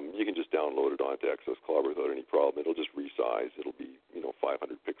 you can just download it onto Access Clobber without any problem. It'll just resize. It'll be 500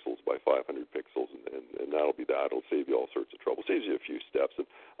 pixels by 500 pixels, and that'll be that. It'll save you all sorts of trouble. Saves you a few steps, and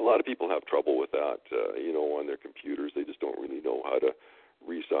a lot of people have trouble with that. On their computers, they just don't really know how to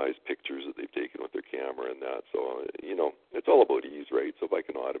resize pictures that they've taken with their camera and that. So it's all about ease, right? So if I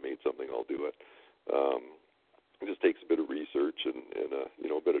can automate something, I'll do it. It just takes a bit of research and a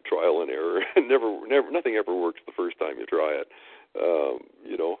bit of trial and error. And nothing ever works the first time you try it,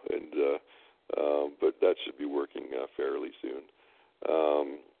 but that should be working fairly soon.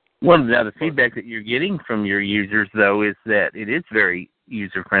 One of the other feedback that you're getting from your users, though, is that it is very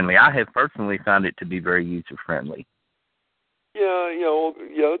user-friendly. I have personally found it to be very user-friendly. Yeah,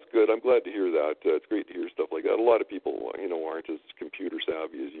 that's good. I'm glad to hear that. It's great to hear stuff like that. A lot of people, aren't as computer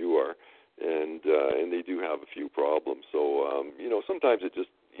savvy as you are. And they do have a few problems. So, sometimes it just,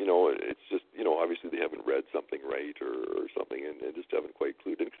 it's just, obviously they haven't read something right or something and just haven't quite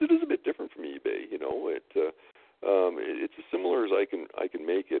clued in. Because it is a bit different from eBay, it's as similar as I can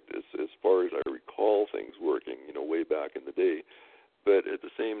make it as far as I recall things working, way back in the day. But at the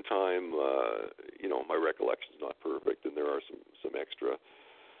same time, my recollection's not perfect, and there are some extra.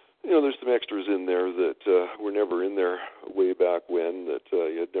 There's some extras in there that were never in there way back when that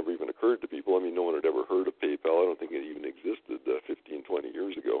had never even occurred to people. I mean, no one had ever heard of PayPal. I don't think it even existed 15, 20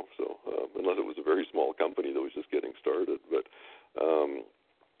 years ago. So unless it was a very small company that was just getting started. But,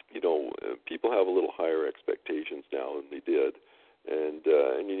 people have a little higher expectations now than they did. And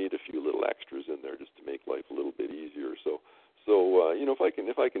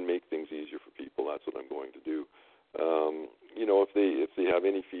can make things easier for people, that's what I'm going to do. If they have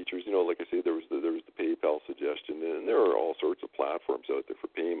any features, like I say, there was the PayPal suggestion, and there are all sorts of platforms out there for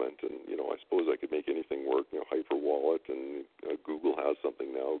payment, and I suppose I could make anything work. Hyper Wallet, and Google has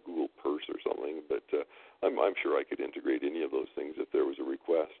something now, Google Purse or something, but I'm sure I could integrate any of those things if there was a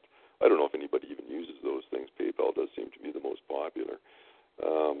request. I don't know if anybody even uses those things. PayPal does seem to be the most popular.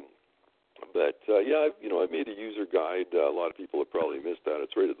 I've made a user guide. A lot of people have probably missed that.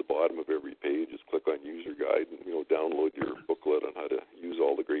 It's right at the bottom of every page. Just click on user guide and download your booklet on how to use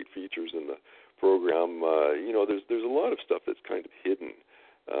all the great features in the program. There's a lot of stuff that's kind of hidden,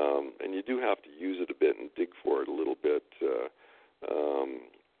 and you do have to use it a bit and dig for it a little bit.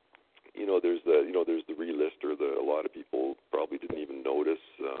 There's the relister that a lot of people probably didn't even notice.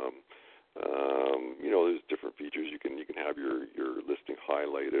 There's different features. You can have your listing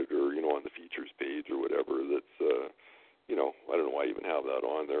highlighted, or on the features page or whatever. That's I don't know why I even have that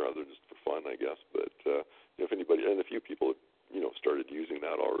on there, other than just for fun, I guess. But if anybody, and a few people have started using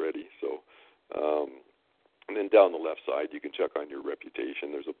that already. So and then down the left side, you can check on your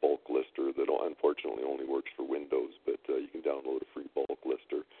reputation. There's a bulk lister that unfortunately only works for Windows, but you can download a free bulk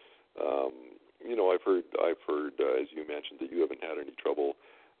lister. I've heard, as you mentioned, that you haven't had any trouble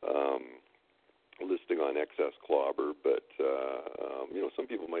listing on XS Clobber, but some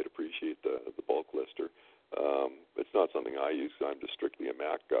people might appreciate the bulk lister. It's not something I use. I'm just strictly a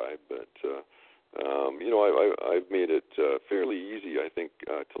Mac guy, but I've made it fairly easy, I think,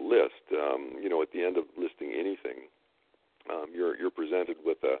 to list. At the end of listing anything, you're presented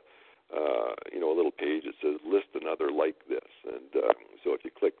with a little page that says list another like this, and so if you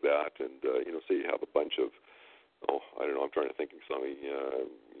click that, and say you have a bunch of, I don't know, I'm trying to think of something,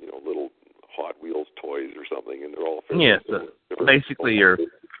 little Hot Wheels toys or something, and they're all fairly basically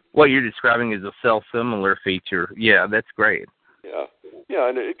what you're describing is a sell-similar feature. Yeah, that's great. Yeah,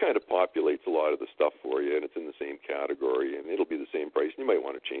 and it kind of populates a lot of the stuff for you, and it's in the same category, and it'll be the same price. And you might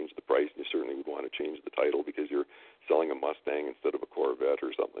want to change the price, and you certainly would want to change the title because you're selling a Mustang instead of a Corvette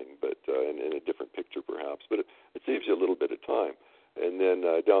or something, but in a different picture perhaps. But it saves you a little bit of time. And then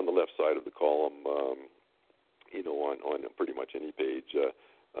down the left side of the column, on pretty much any page,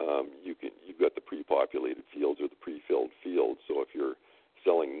 you've got the pre-populated fields or the pre-filled fields. So if you're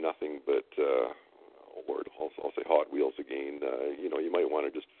selling nothing but I'll say Hot Wheels again, you might want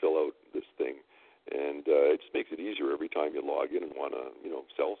to just fill out this thing, and it just makes it easier every time you log in and want to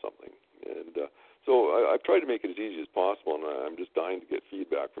sell something. And so I've tried to make it as easy as possible, and I'm just dying to get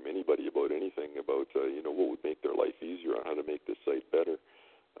feedback from anybody about anything about what would make their life easier on how to make this site better.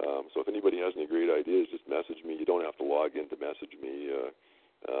 So if anybody has any great ideas, just message me. You don't have to log in to message me.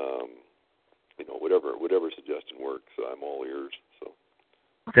 Whatever suggestion works, I'm all ears. So.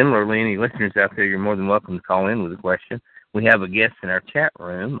 Similarly, any listeners out there, you're more than welcome to call in with a question. We have a guest in our chat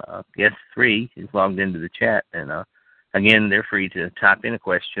room. Guest 3 is logged into the chat, and again, they're free to type in a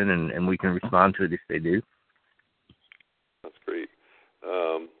question, and we can respond to it if they do. That's great.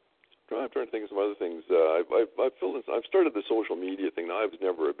 I'm trying to think of some other things. I've started the social media thing. Now, I was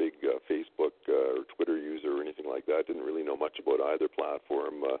never a big Facebook or Twitter user or anything like that. Didn't really know much about either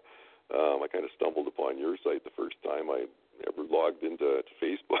platform. I kind of stumbled upon your site the first time I ever logged into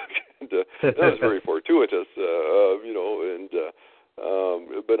Facebook, and that was very fortuitous,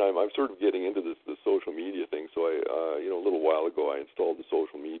 but I'm sort of getting into this social media thing. So a little while ago, I installed the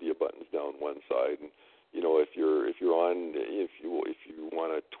social media buttons down one side, and if you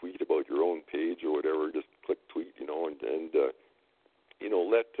want to tweet about your own page or whatever, just click tweet, and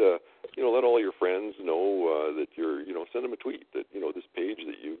let all your friends know that you're, send them a tweet that this page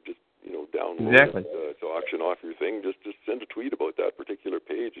that you just download to auction off your thing. Just send a tweet about that particular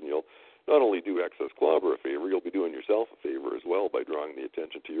page, and you'll not only do XS Clobber a favor, you'll be doing yourself a favor as well by drawing the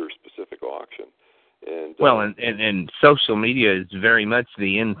attention to your specific auction. And and social media is very much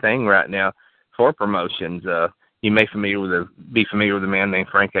the in thing right now for promotions. You may be familiar with a man named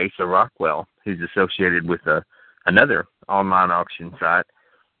Frank Asa Rockwell, who's associated with another online auction site,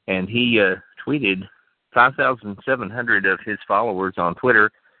 and he tweeted 5,700 of his followers on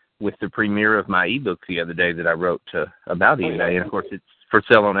Twitter with the premiere of my ebook the other day that I wrote about eBay, and of course it's for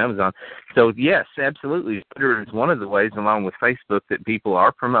sale on Amazon. So yes, absolutely, Twitter is one of the ways, along with Facebook, that people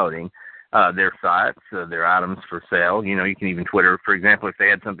are promoting their sites, their items for sale. You can even Twitter, for example, if they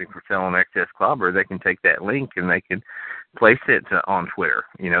had something for sale on XS Clobber, they can take that link and they can place it on Twitter.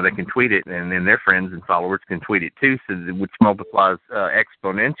 They can tweet it, and then their friends and followers can tweet it too, which multiplies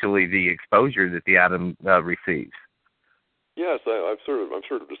exponentially the exposure that the item receives. Yes, I'm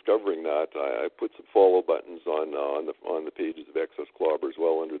sort of discovering that. I put some follow buttons on the pages of XS Clobber as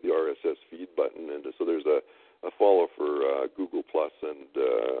well under the RSS feed button, and so there's a follow for Google Plus and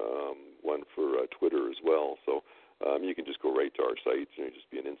one for Twitter as well. So you can just go right to our sites and just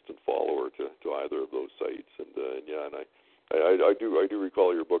be an instant follower to either of those sites. And I do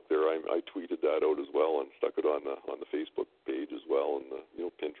recall your book there. I tweeted that out as well and stuck it on the Facebook page as well, and the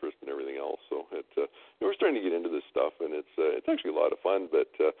Pinterest and everything else. So we're starting to get into this stuff, and it's actually a lot of fun.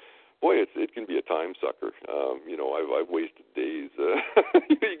 But boy, it can be a time sucker. I've wasted days.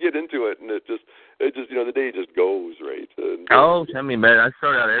 You get into it, and it just the day just goes, right? And, tell me about it. I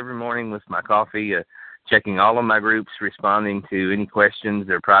start out every morning with my coffee, checking all of my groups, responding to any questions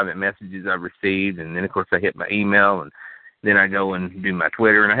or private messages I've received, and then of course I hit my email, and then I go and do my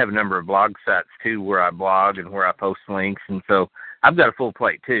Twitter, and I have a number of blog sites too where I blog and where I post links, and so I've got a full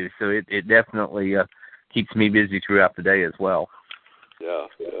plate too. So it definitely keeps me busy throughout the day as well. Yeah.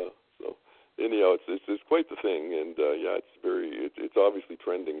 So anyhow, it's quite the thing, and it's obviously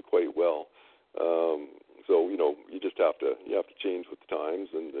trending quite well. So you just have to change with the times,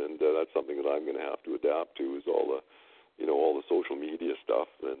 and that's something that I'm going to have to adapt to, is all the social media stuff,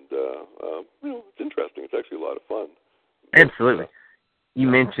 and it's interesting. It's actually a lot of fun. Absolutely. You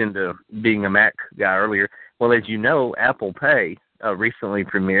mentioned being a Mac guy earlier. Well, as you know, Apple Pay recently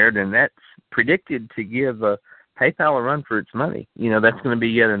premiered, and that's predicted to give PayPal a run for its money. That's going to be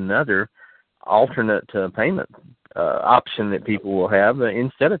yet another alternate payment option that people will have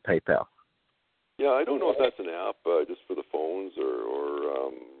instead of PayPal. Yeah, I don't know if that's an app just for the phones, or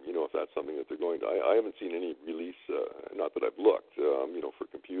if that's something that they're going to. I haven't seen any release, not that I've looked, for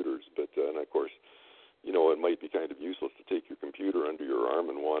computers, but and of course, it might be kind of useless to take your computer under your arm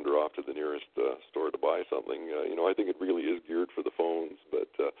and wander off to the nearest store to buy something. I think it really is geared for the phones, but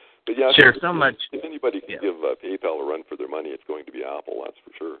yeah. Sure, so much. If anybody can give PayPal a run for their money, it's going to be Apple. That's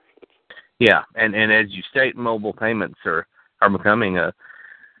for sure. Yeah, and as you state, mobile payments are becoming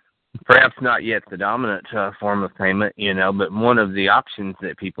perhaps not yet the dominant form of payment, but one of the options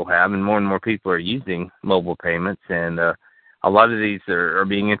that people have, and more people are using mobile payments, and a lot of these are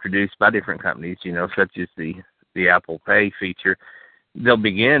being introduced by different companies, such as the Apple Pay feature. They'll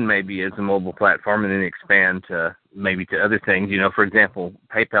begin maybe as a mobile platform and then expand maybe to other things. For example,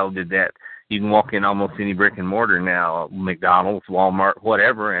 PayPal did that. You can walk in almost any brick and mortar now, McDonald's, Walmart,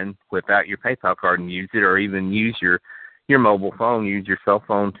 whatever, and whip out your PayPal card and use it, or even use your mobile phone, use your cell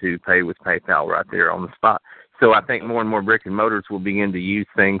phone to pay with PayPal right there on the spot. So I think more and more brick and mortars will begin to use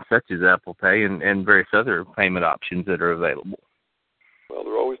things such as Apple Pay and various other payment options that are available. Well,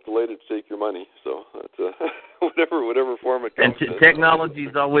 they're always delighted to take your money, so that's whatever form it comes in. And technology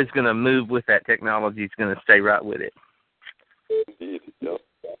is always going to move with that. Technology is going to stay right with it. Indeed, yeah.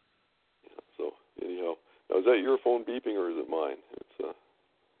 So anyhow, now is that your phone beeping or is it mine? It's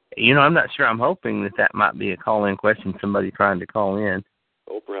I'm not sure. I'm hoping that might be a call-in question, somebody trying to call in.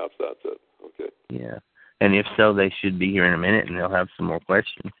 Oh, perhaps that's it. Okay. Yeah. And if so, they should be here in a minute, and they'll have some more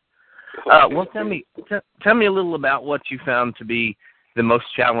questions. Okay. Well, tell me a little about what you found to be the most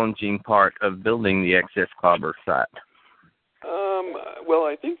challenging part of building the Access Clobber site. Well,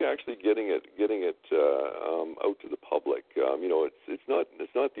 I think actually getting it out to the public. It's not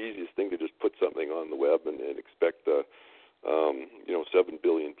the easiest thing to just put something on the web and expect 7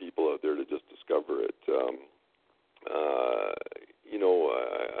 billion people out there to just discover it.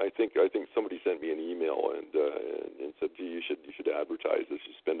 I think somebody sent me an email and said, "Gee, you should advertise this.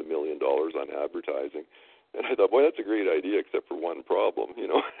 You spend $1 million on advertising." And I thought, boy, that's a great idea, except for one problem.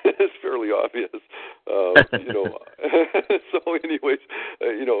 It's fairly obvious. So, anyways,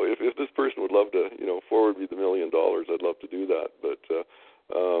 if this person would love to, forward me the $1 million, I'd love to do that. But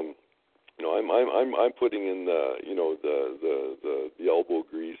I'm putting in the elbow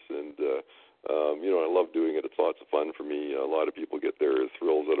grease, and I love doing it. It's lots of fun for me. A lot of people get their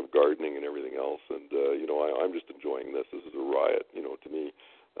thrills out of gardening and everything else, and I'm just enjoying this. This is a riot, to me.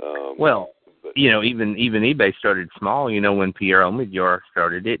 Even eBay started small. When Pierre Omidyar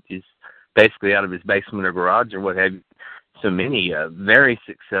started it, just basically out of his basement or garage or what have you. So many very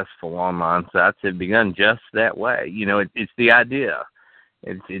successful online sites have begun just that way. It's the idea.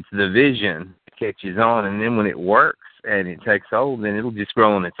 It's the vision that catches on, and then when it works and it takes hold, then it'll just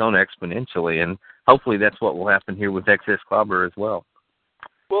grow on its own exponentially, and hopefully that's what will happen here with Access Clobber as well.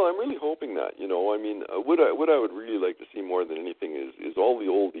 Well, I'm really hoping that, what I would really like to see more than anything is all the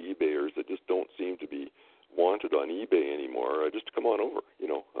old eBayers that just don't seem to be wanted on eBay anymore, just to come on over,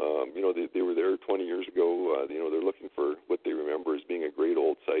 they were there 20 years ago, they're looking for what they remember as being a great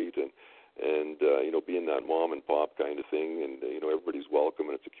old site, and being that mom and pop kind of thing, and everybody's welcome,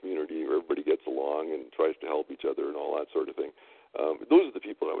 and it's a community where everybody gets along and tries to help each other and all that sort of thing. Those are the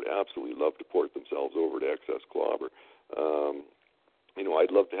people that I would absolutely love to port themselves over to Access Clobber. I'd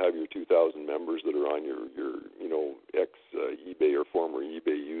love to have your 2,000 members that are on your ex-eBay or former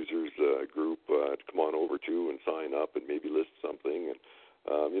eBay users group to come on over too and sign up and maybe list something. And,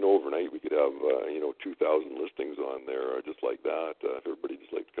 overnight we could have, 2,000 listings on there just like that. If everybody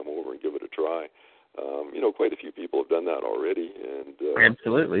just like to come over and give it a try. Quite a few people have done that already. And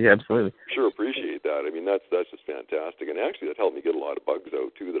Absolutely. Sure appreciate that. I mean, that's just fantastic. And actually that helped me get a lot of bugs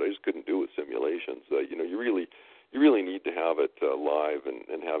out too that I just couldn't do with simulations. You really need to have it live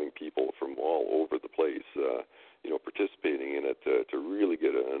and having people from all over the place, participating in it to really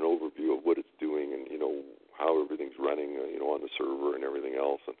get an overview of what it's doing and, how everything's running, on the server and everything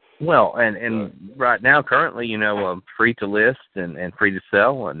else. And right now, currently, free to list and free to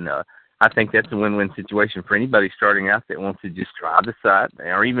sell. And I think that's a win-win situation for anybody starting out that wants to just try the site,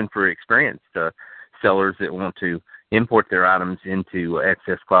 or even for experienced sellers that want to import their items into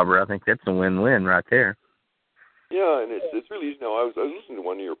Access Clobber. I think that's a win-win right there. Yeah, and it's really easy now. I was listening to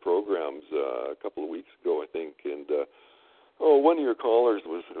one of your programs a couple of weeks ago, I think, and one of your callers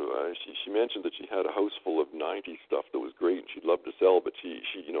was she mentioned that she had a house full of 90 stuff that was great and she'd love to sell, but she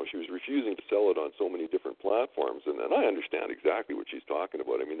was refusing to sell it on so many different platforms, and I understand exactly what she's talking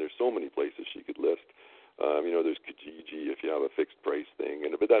about. I mean, there's so many places she could list. There's Kijiji if you have a fixed price thing,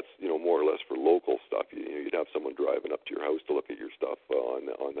 but that's more or less for local stuff. You'd have someone driving up to your house to look at your stuff on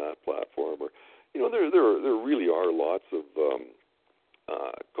that platform, or there really are lots of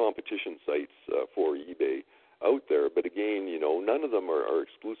competition sites for eBay out there, but again, none of them are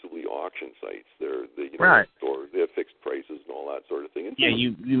exclusively auction sites. Right. Or they have fixed prices and all that sort of thing. And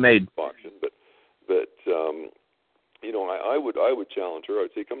you made auction, but I would challenge her. I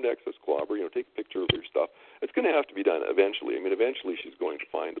would say, come to Access Clobber, take a picture of your stuff. It's going to have to be done eventually. I mean, eventually she's going to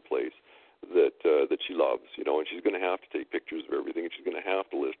find a place that she loves, and she's going to have to take pictures of everything, and she's going to have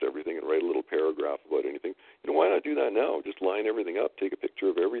to list everything and write a little paragraph about anything. Why not do that now? Just line everything up, take a picture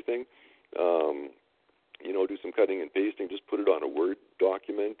of everything, do some cutting and pasting, just put it on a Word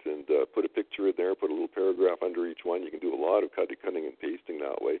document and put a picture in there, put a little paragraph under each one. You can do a lot of cutting and pasting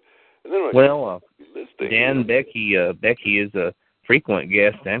that way. And then Dan, Becky is a frequent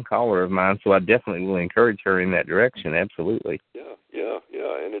guest and caller of mine, so I definitely will encourage her in that direction. Absolutely. Yeah.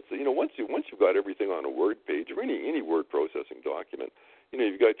 And it's once you've got everything on a Word page or any word processing document,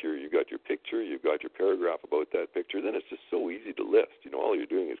 you've got your picture, you've got your paragraph about that picture. Then it's just so easy to list. All you're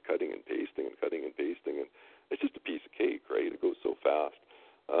doing is cutting and pasting, and it's just a piece of cake, right? It goes so fast.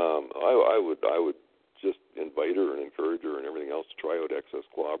 I would just invite her and encourage her and everything else to try out Access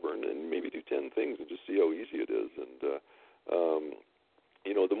Clobber and maybe do 10 things and just see how easy it is. And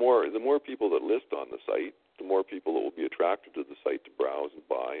the more people that list on the site, the more people that will be attracted to the site to browse and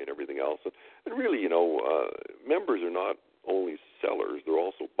buy and everything else. And really, members are not only sellers, they're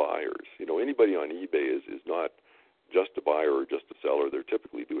also buyers. Anybody on eBay is not just a buyer or just a seller. They're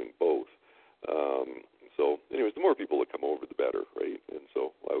typically doing both. So anyways, the more people that come over, the better, right? And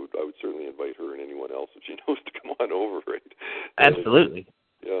so I would certainly invite her and anyone else that she knows to come on over, right? Absolutely.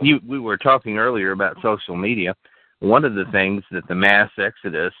 Yeah. We were talking earlier about social media. One of the things that the mass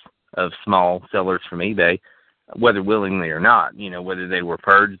exodus of small sellers from eBay, whether willingly or not, whether they were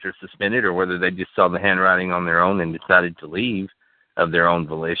purged or suspended or whether they just saw the handwriting on their own and decided to leave of their own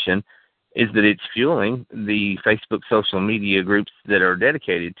volition, is that it's fueling the Facebook social media groups that are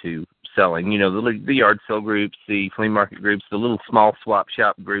dedicated to selling. The yard sale groups, the flea market groups, the little small swap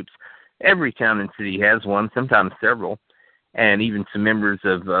shop groups. Every town and city has one, sometimes several. And even some members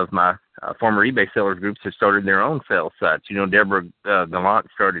of my former eBay sellers groups have started their own sales sites. Deborah Gallant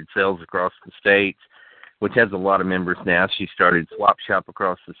started Sales Across the States, which has a lot of members now. She started Swap Shop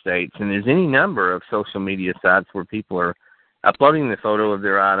Across the States. And there's any number of social media sites where people are uploading the photo of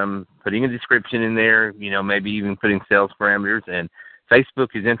their item, putting a description in there, maybe even putting sales parameters. And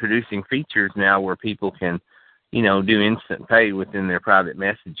Facebook is introducing features now where people can, do instant pay within their private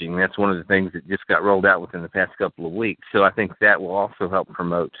messaging. That's one of the things that just got rolled out within the past couple of weeks. So I think that will also help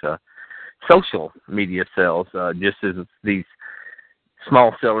promote social media sales, just as these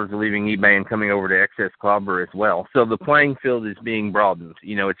small sellers are leaving eBay and coming over to Access Clobber as well. So the playing field is being broadened.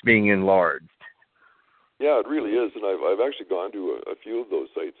 It's being enlarged. Yeah, it really is, and I've actually gone to a few of those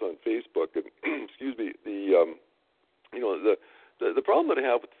sites on Facebook. And excuse me, the problem that I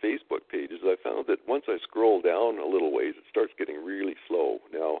have with the Facebook page is I found that once I scroll down a little ways, it starts getting really slow.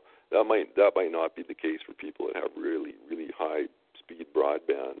 Now that might not be the case for people that have really high speed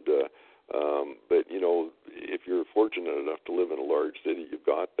broadband, but if you're fortunate enough to live in a large city, you've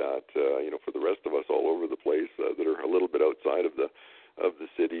got that. For the rest of us all over the place that are a little bit outside of the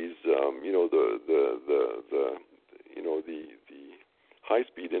cities, the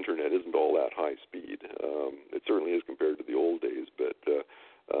high-speed internet isn't all that high speed. It certainly is compared to the old days, but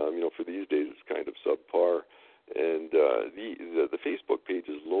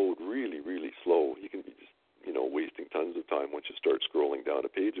just start scrolling down a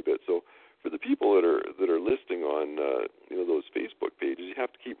page a bit. So for the people that are listing on those Facebook pages, you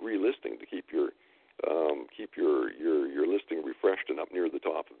have to keep relisting to keep your listing refreshed and up near the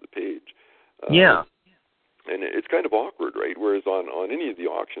top of the page. And it's kind of awkward, right? Whereas on any of the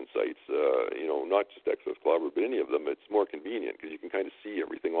auction sites, not just Excess Clobber, but any of them, it's more convenient because you can kind of see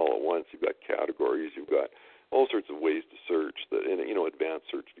everything all at once. You've got categories, you've got all sorts of ways to search, and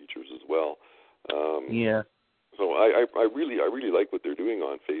advanced search features as well. So I really like what they're doing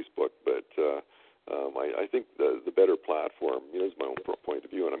on Facebook, but I think the better platform, is my own point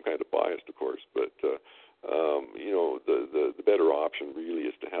of view, and I'm kind of biased, of course, but the better option really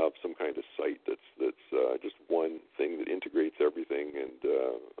is to have some kind of site that's just one thing that integrates everything, and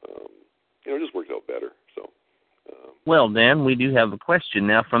it just works out better. So. Well, Dan, we do have a question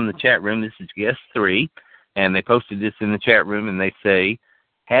now from the chat room. This is guest 3, and they posted this in the chat room, and they say,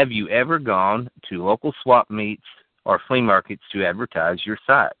 have you ever gone to local swap meets or flea markets to advertise your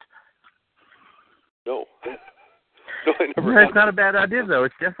site? No. No, I never. That's not a bad idea, though.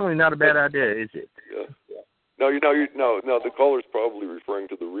 It's definitely not a bad idea, is it? Yeah. No, the caller's probably referring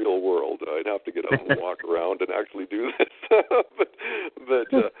to the real world. I'd have to get out and walk around and actually do this. but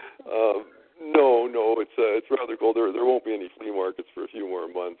no, it's rather cool. There won't be any flea markets for a few more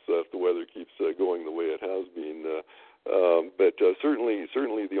months if the weather keeps going the way it has been. But certainly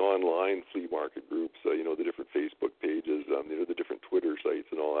the online flea market groups, the different Facebook pages, the different Twitter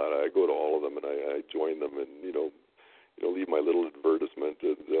sites and all that. I go to all of them and I join them and leave my little advertisement.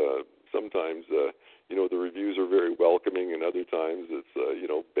 And sometimes the reviews are very welcoming, and other times it's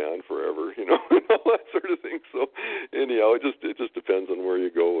banned forever, and all that sort of thing. So anyhow, it just depends on where you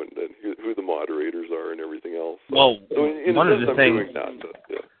go and who the moderators are and everything else. Well, so in one of the things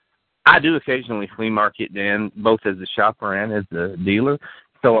I do occasionally flea market, Dan, both as a shopper and as a dealer.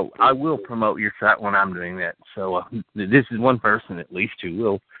 So I will promote your site when I'm doing that. So this is one person at least who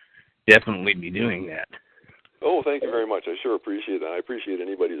will definitely be doing that. Oh, thank you very much. I sure appreciate that. I appreciate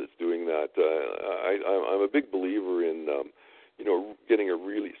anybody that's doing that. I'm a big believer in, getting a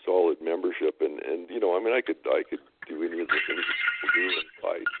really solid membership, and I could do any of the things that people do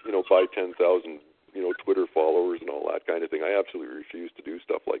and buy 10,000, Twitter followers and all that kind of thing. I absolutely refuse to do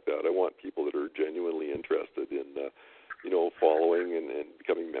stuff like that. I want people that are genuinely interested in, following and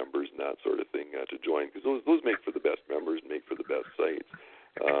becoming members and that sort of thing to join, because those make for the best members and make for the best sites.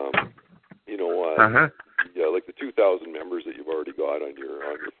 Like the 2,000 members that you've already got on your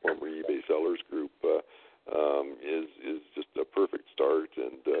former eBay sellers group is just a perfect start.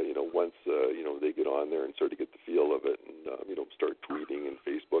 And once they get on there and start to get the feel of it, and start tweeting and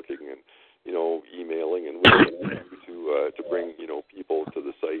Facebooking and emailing and to bring people to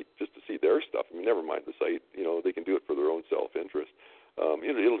the site just to see their stuff. I mean, never mind the site. They can do it for their own self-interest.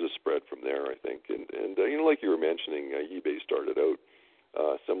 It'll just spread from there, I think. And like you were mentioning, eBay started out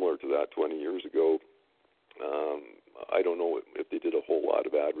similar to that 20 years ago. I don't know if they did a whole lot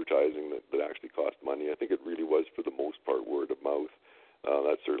of advertising that actually cost money. I think it really was, for the most part, word of mouth.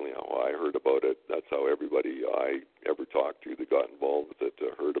 That's certainly how I heard about it. That's how everybody I ever talked to that got involved with it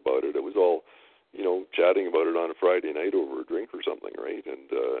heard about it. It was all, chatting about it on a Friday night over a drink or something, right? And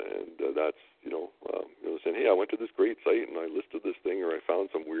that's, saying, hey, I went to this great site and I listed this thing, or I found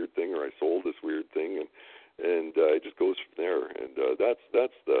some weird thing, or I sold this weird thing, and it just goes from there. And that's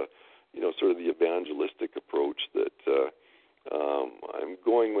the sort of the evangelistic approach that I'm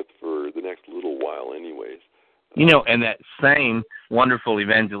going with for the next little while anyways. And that same wonderful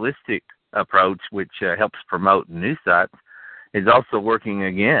evangelistic approach, which helps promote new sites, is also working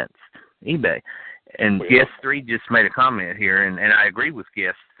against eBay. And Guest 3 just made a comment here, and I agree with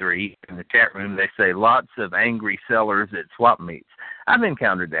Guest 3 in the chat room. They say lots of angry sellers at swap meets. I've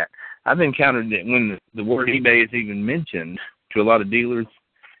encountered that. I've encountered that when the word eBay is even mentioned to a lot of dealers,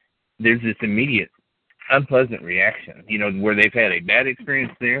 there's this immediate unpleasant reaction, where they've had a bad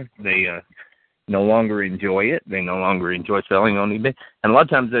experience there. They no longer enjoy it. They no longer enjoy selling on eBay. And a lot of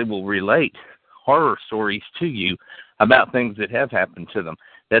times they will relate horror stories to you about things that have happened to them.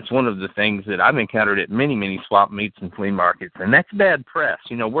 That's one of the things that I've encountered at many, many swap meets and flea markets, and that's bad press.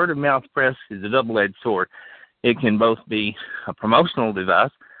 Word-of-mouth press is a double-edged sword. It can both be a promotional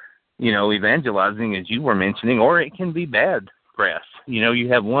device, evangelizing, as you were mentioning, or it can be bad press.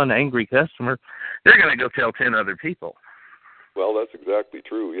 You have one angry customer, they're going to go tell 10 other people. Well, that's exactly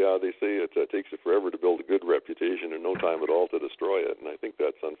true. Yeah, they say it takes it forever to build a good reputation and no time at all to destroy it, and I think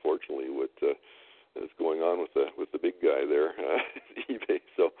that's unfortunately what is going on with the big guy there, eBay.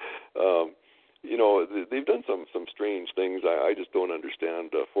 So, they've done some strange things. I just don't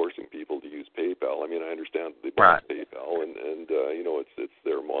understand forcing people to use PayPal. I mean, I understand they buy PayPal, and it's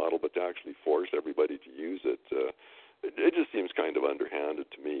their model, but to actually force everybody to use it, it just seems kind of underhanded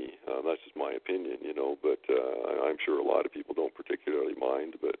to me. That's just my opinion, but I'm sure a lot of people don't particularly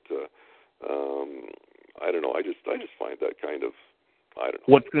mind. But I don't know. I just find that kind of, I don't know.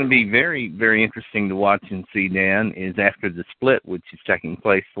 What's going to be very, very interesting to watch and see, Dan, is after the split, which is taking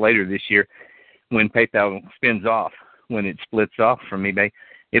place later this year, when PayPal spins off, when it splits off from eBay,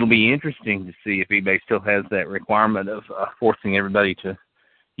 it'll be interesting to see if eBay still has that requirement of forcing everybody to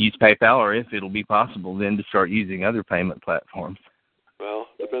use PayPal, or if it'll be possible then to start using other payment platforms. Well,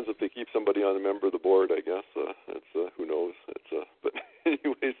 depends if they keep somebody on a member of the board, I guess. It's who knows. But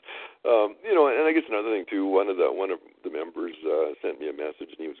anyways, and I guess another thing too. One of the members sent me a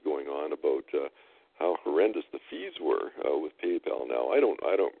message, and he was going on about how horrendous the fees were with PayPal. Now, I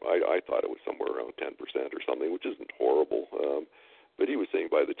thought it was somewhere around 10% or something, which isn't horrible. But he was saying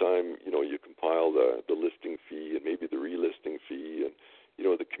by the time you compile the listing fee and maybe the relisting fee and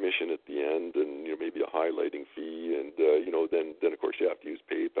the commission at the end, and maybe a highlighting fee, and then of course you have to use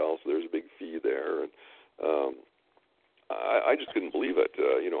PayPal, so there's a big fee there, and I just couldn't believe it,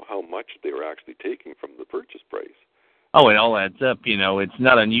 how much they were actually taking from the purchase price. Oh, it all adds up. It's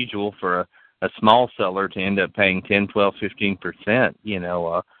not unusual for a small seller to end up paying 10, 12, 15%,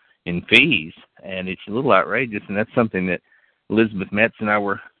 in fees, and it's a little outrageous, and that's something that Elizabeth Metz and I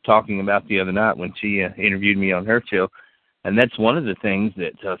were talking about the other night when she interviewed me on her show. And that's one of the things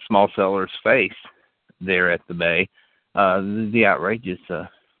that small sellers face there at the Bay, the outrageous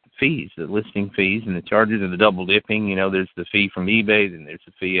fees, the listing fees and the charges and the double dipping. There's the fee from eBay, then there's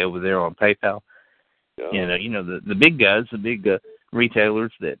the fee over there on PayPal. Yeah. The big guys, the big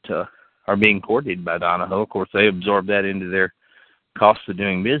retailers that are being courted by Donahoe, of course, they absorb that into their costs of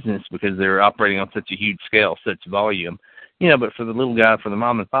doing business because they're operating on such a huge scale, such volume. But for the little guy, for the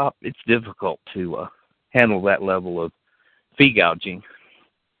mom and pop, it's difficult to handle that level of fee gouging.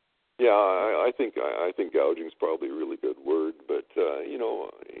 Yeah, I think gouging is probably a really good word, but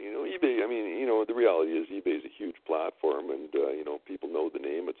eBay. I mean, the reality is eBay is a huge platform, and people know the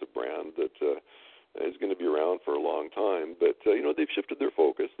name. It's a brand that is going to be around for a long time. But they've shifted their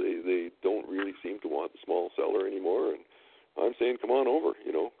focus. They don't really seem to want the small seller anymore. And I'm saying, come on over.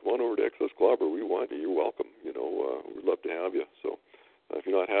 Come on over to Excess Clobber. We want you. You're welcome. We'd love to have you. So if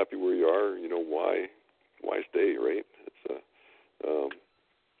you're not happy where you are, why stay, right? It's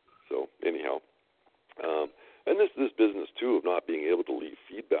so anyhow, and this business too of not being able to leave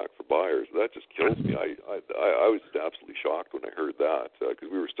feedback for buyers, that just kills me. I was absolutely shocked when I heard that because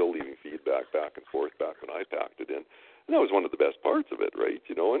we were still leaving feedback back and forth back when I packed it in, and that was one of the best parts of it, right?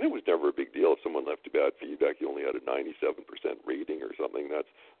 And it was never a big deal if someone left you bad feedback. You only had a 97% rating or something. That's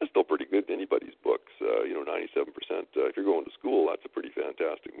still pretty good in anybody's books. 97%. If you're going to school, that's a pretty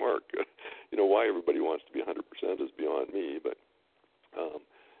fantastic mark. Why everybody wants to be 100% is beyond me, but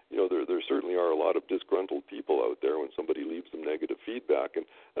there certainly are a lot of disgruntled people out there when somebody leaves them negative feedback, and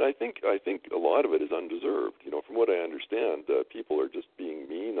I think a lot of it is undeserved. From what I understand, people are just being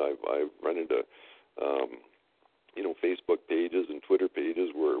mean. I've run into Facebook pages and Twitter pages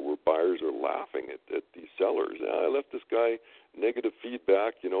where buyers are laughing at these sellers. I left this guy negative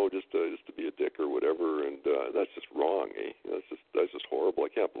feedback, just to be a dick or whatever, and that's just wrong, eh? That's just horrible. I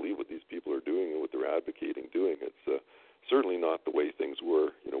can't believe what these people are doing and what they're advocating doing. It's certainly not the way things were,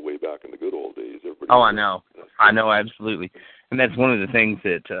 way back in the good old days. I know, absolutely. And that's one of the things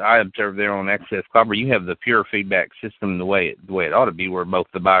that I observed there on Excess Clobber. You have the pure feedback system the way it ought to be, where both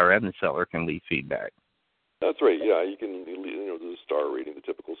the buyer and the seller can leave feedback. That's right. Yeah, you can. There's a star rating, the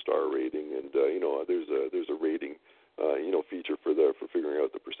typical star rating, and there's a rating, feature for figuring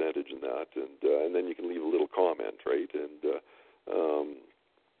out the percentage in that, and then you can leave a little comment, right? And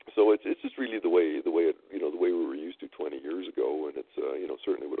so it's just really the way we were used to 20 years ago, and it's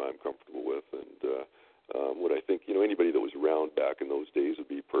certainly what I'm comfortable with, and what I think anybody that was around back in those days would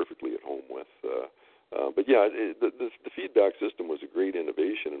be perfectly at home with. But yeah, the feedback system was a great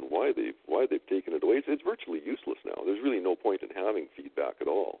innovation, and why they've taken it away. It's virtually useless now. There's really no point in having feedback at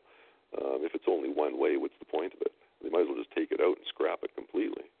all. If it's only one way, what's the point of it? They might as well just take it out and scrap it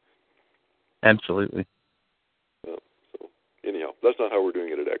completely. Absolutely. So anyhow, that's not how we're doing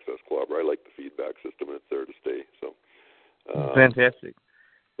it at Excess Clobber. I like the feedback system, and it's there to stay. So fantastic.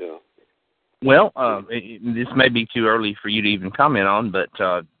 Yeah. Well, this may be too early for you to even comment on, but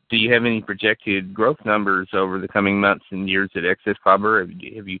do you have any projected growth numbers over the coming months and years at Excess Clobber?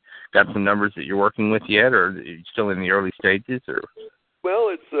 Have you got some numbers that you're working with yet, or are you still in the early stages? Or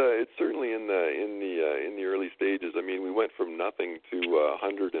well, it's certainly in the early stages. I mean, we went from nothing to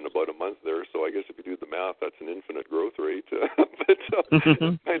 100 in about a month there. So I guess if you do the math, that's an infinite growth rate. But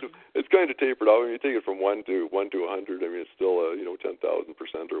it's kind of tapered off. I mean, you take it from 1 to 100. I mean, it's still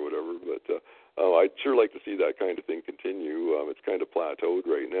 10,000% or whatever. But I'd sure like to see that kind of thing continue. It's kind of plateaued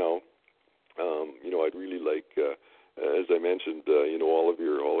right now. I'd really like, as I mentioned, all of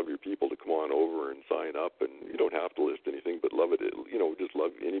your people to come on over and sign up, and you don't have to list anything, but love it. Just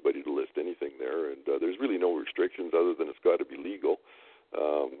love anybody to list anything there, and there's really no restrictions other than it's got to be legal.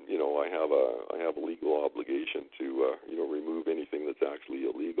 I have a legal obligation to remove anything that's actually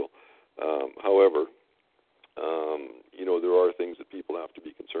illegal. However, there are things that people have to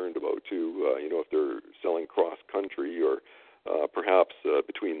be concerned about too. If they're selling cross country or perhaps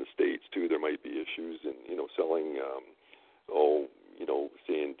between the states too, there might be issues in selling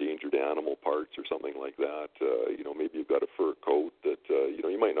say endangered animal parts or something like that. Maybe you've got a fur coat that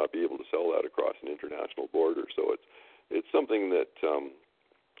you might not be able to sell that across an international border. So it's something that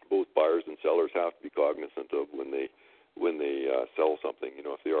both buyers and sellers have to be cognizant of when they sell something.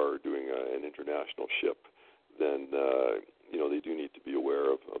 If they are doing an international ship, then they do need to be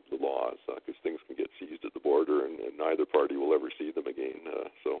aware of the laws, because things can get seized at the border, and neither party will ever see them again.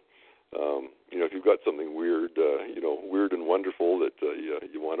 If you've got something weird, weird and wonderful that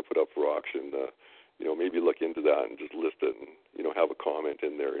you want to put up for auction, maybe look into that and just list it, and have a comment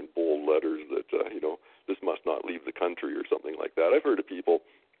in there in bold letters that this must not leave the country or something like that. I've heard of people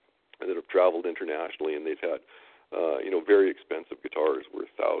that have traveled internationally, and they've had very expensive guitars worth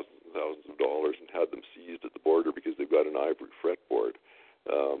thousands of dollars, and had them seized at the border because they've got an ivory fretboard,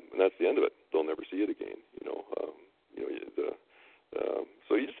 and that's the end of it. They'll never see it again.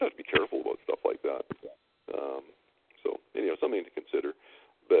 So you just have to be careful about stuff like that. Something to consider.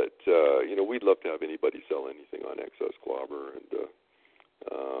 But we'd love to have anybody sell anything on Excess Clobber, and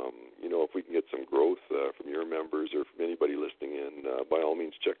if we can get some growth from your members or from anybody listening in, by all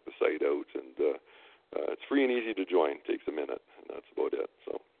means check the site out, and it's free and easy to join. It takes a minute, and that's about it.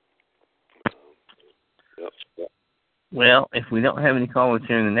 So, yep. Well, if we don't have any callers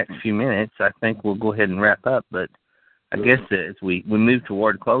here in the next few minutes, I think we'll go ahead and wrap up. But I guess as we move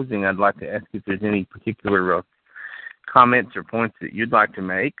toward closing, I'd like to ask if there's any particular comments or points that you'd like to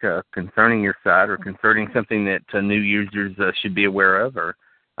make concerning your site, or concerning something that new users should be aware of, or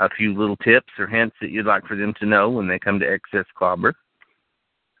a few little tips or hints that you'd like for them to know when they come to Excess Clobber.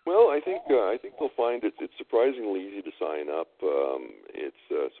 Well, I think they'll find it's surprisingly easy to sign up.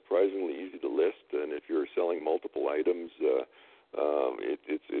 It's surprisingly easy to list, and if you're selling multiple items,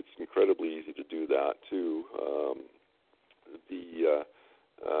 it's incredibly easy to do that too.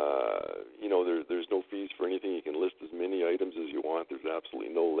 There's no fees for anything. You can list as many items as you want. There's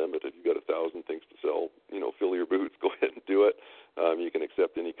absolutely no limit. If you've got 1,000 things to sell, fill your boots. Go ahead and do it. You can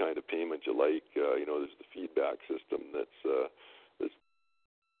accept any kind of payment you like. There's the feedback system that's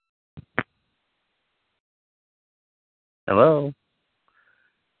Hello?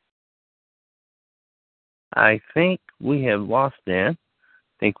 I think we have lost Dan.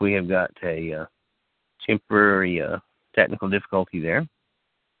 I think we have got a temporary technical difficulty there.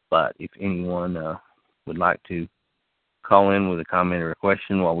 But if anyone would like to call in with a comment or a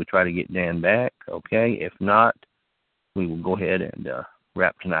question while we try to get Dan back, okay. If not, we will go ahead and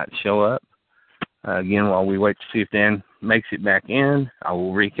wrap tonight's show up. Again, while we wait to see if Dan makes it back in, I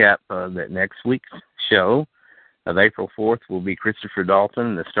will recap that next week's show of April 4th will be Christopher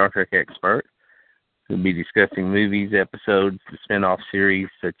Dalton, the Star Trek expert. We'll be discussing movies, episodes, the spin-off series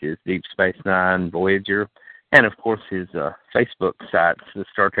such as Deep Space Nine, Voyager, and, of course, his Facebook site, the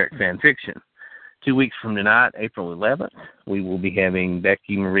Star Trek Fan Fiction. 2 weeks from tonight, April 11th, we will be having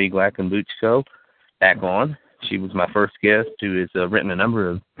Becky Marie Glackenbuchko back on. She was my first guest who has written a number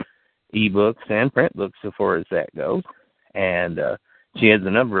of e-books and print books so far as that goes. And she has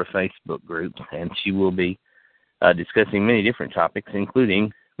a number of Facebook groups, and she will be discussing many different topics,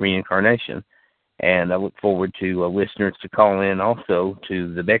 including reincarnation. And I look forward to listeners to call in also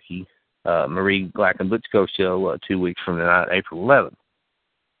to the Becky Marie Glackenbuchko show 2 weeks from tonight, April 11th.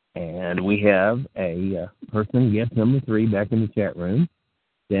 And we have a person, guest number 3, back in the chat room.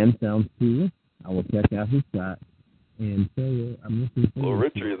 Dan sounds cool. I will check out his site. And so I'm looking for... Hello,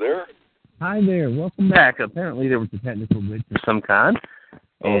 Rich, are you there? Hi there. Welcome back. Apparently there was a technical glitch of some kind.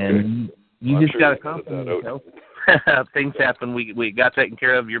 And okay. you I'm just sure got to you confident that yourself. Things happen. We got taken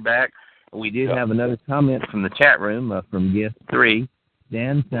care of. You're back. We did have another comment from the chat room from guest 3.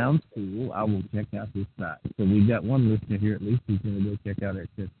 Dan sounds cool. I will check out his site. So we've got one listener here at least who's going to go check out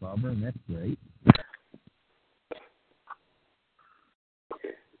Excess Clobber, and that's great.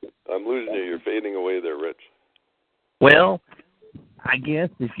 Okay. I'm losing you. You're fading away there, Rich. Well, I guess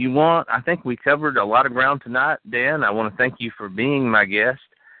if you want, I think we covered a lot of ground tonight, Dan. I want to thank you for being my guest.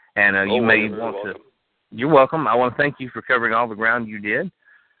 And you may want to... You're welcome. I want to thank you for covering all the ground you did.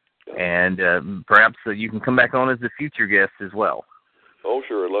 And perhaps you can come back on as a future guest as well. Oh,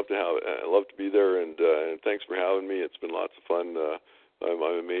 sure. I'd love to be there, and thanks for having me. It's been lots of fun. I'm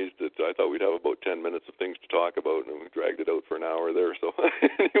amazed that I thought we'd have about 10 minutes of things to talk about, and we dragged it out for an hour there. So,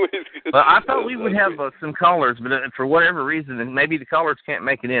 anyways, well, I thought we would have some callers, but for whatever reason, and maybe the callers can't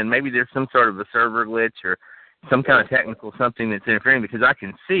make it in. Maybe there's some sort of a server glitch or some kind of technical something that's interfering, because I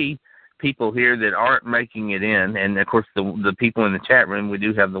can see people here that aren't making it in, and of course the people in the chat room, we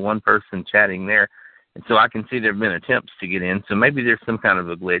do have the one person chatting there, and so I can see there have been attempts to get in, so maybe there's some kind of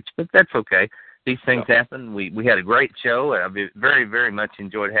a glitch, but that's okay. These things happen. We had a great show. I've very, very much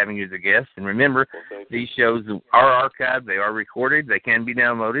enjoyed having you as a guest. And remember, these shows are archived. They are recorded. They can be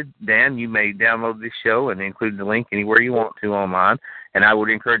downloaded. Dan, you may download this show and include the link anywhere you want to online. And I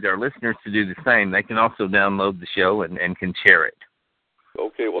would encourage our listeners to do the same. They can also download the show and can share it.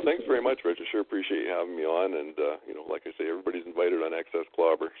 Okay. Well, thanks very much, Rich. I sure appreciate you having me on. And, like I say, everybody's invited on Access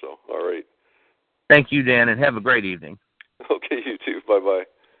Clobber. So, all right. Thank you, Dan, and have a great evening. Okay, you too. Bye-bye.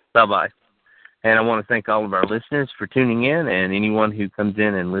 Bye-bye. And I want to thank all of our listeners for tuning in, and anyone who comes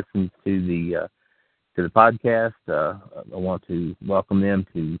in and listens to the podcast. I want to welcome them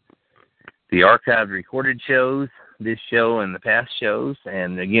to the archived recorded shows, this show and the past shows.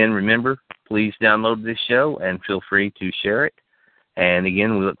 And again, remember, please download this show and feel free to share it. And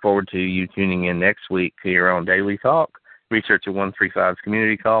again, we look forward to you tuning in next week here on Daily Talk, Researcher135's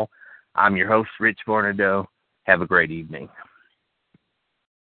Community Call. I'm your host, Rich Vornado. Have a great evening.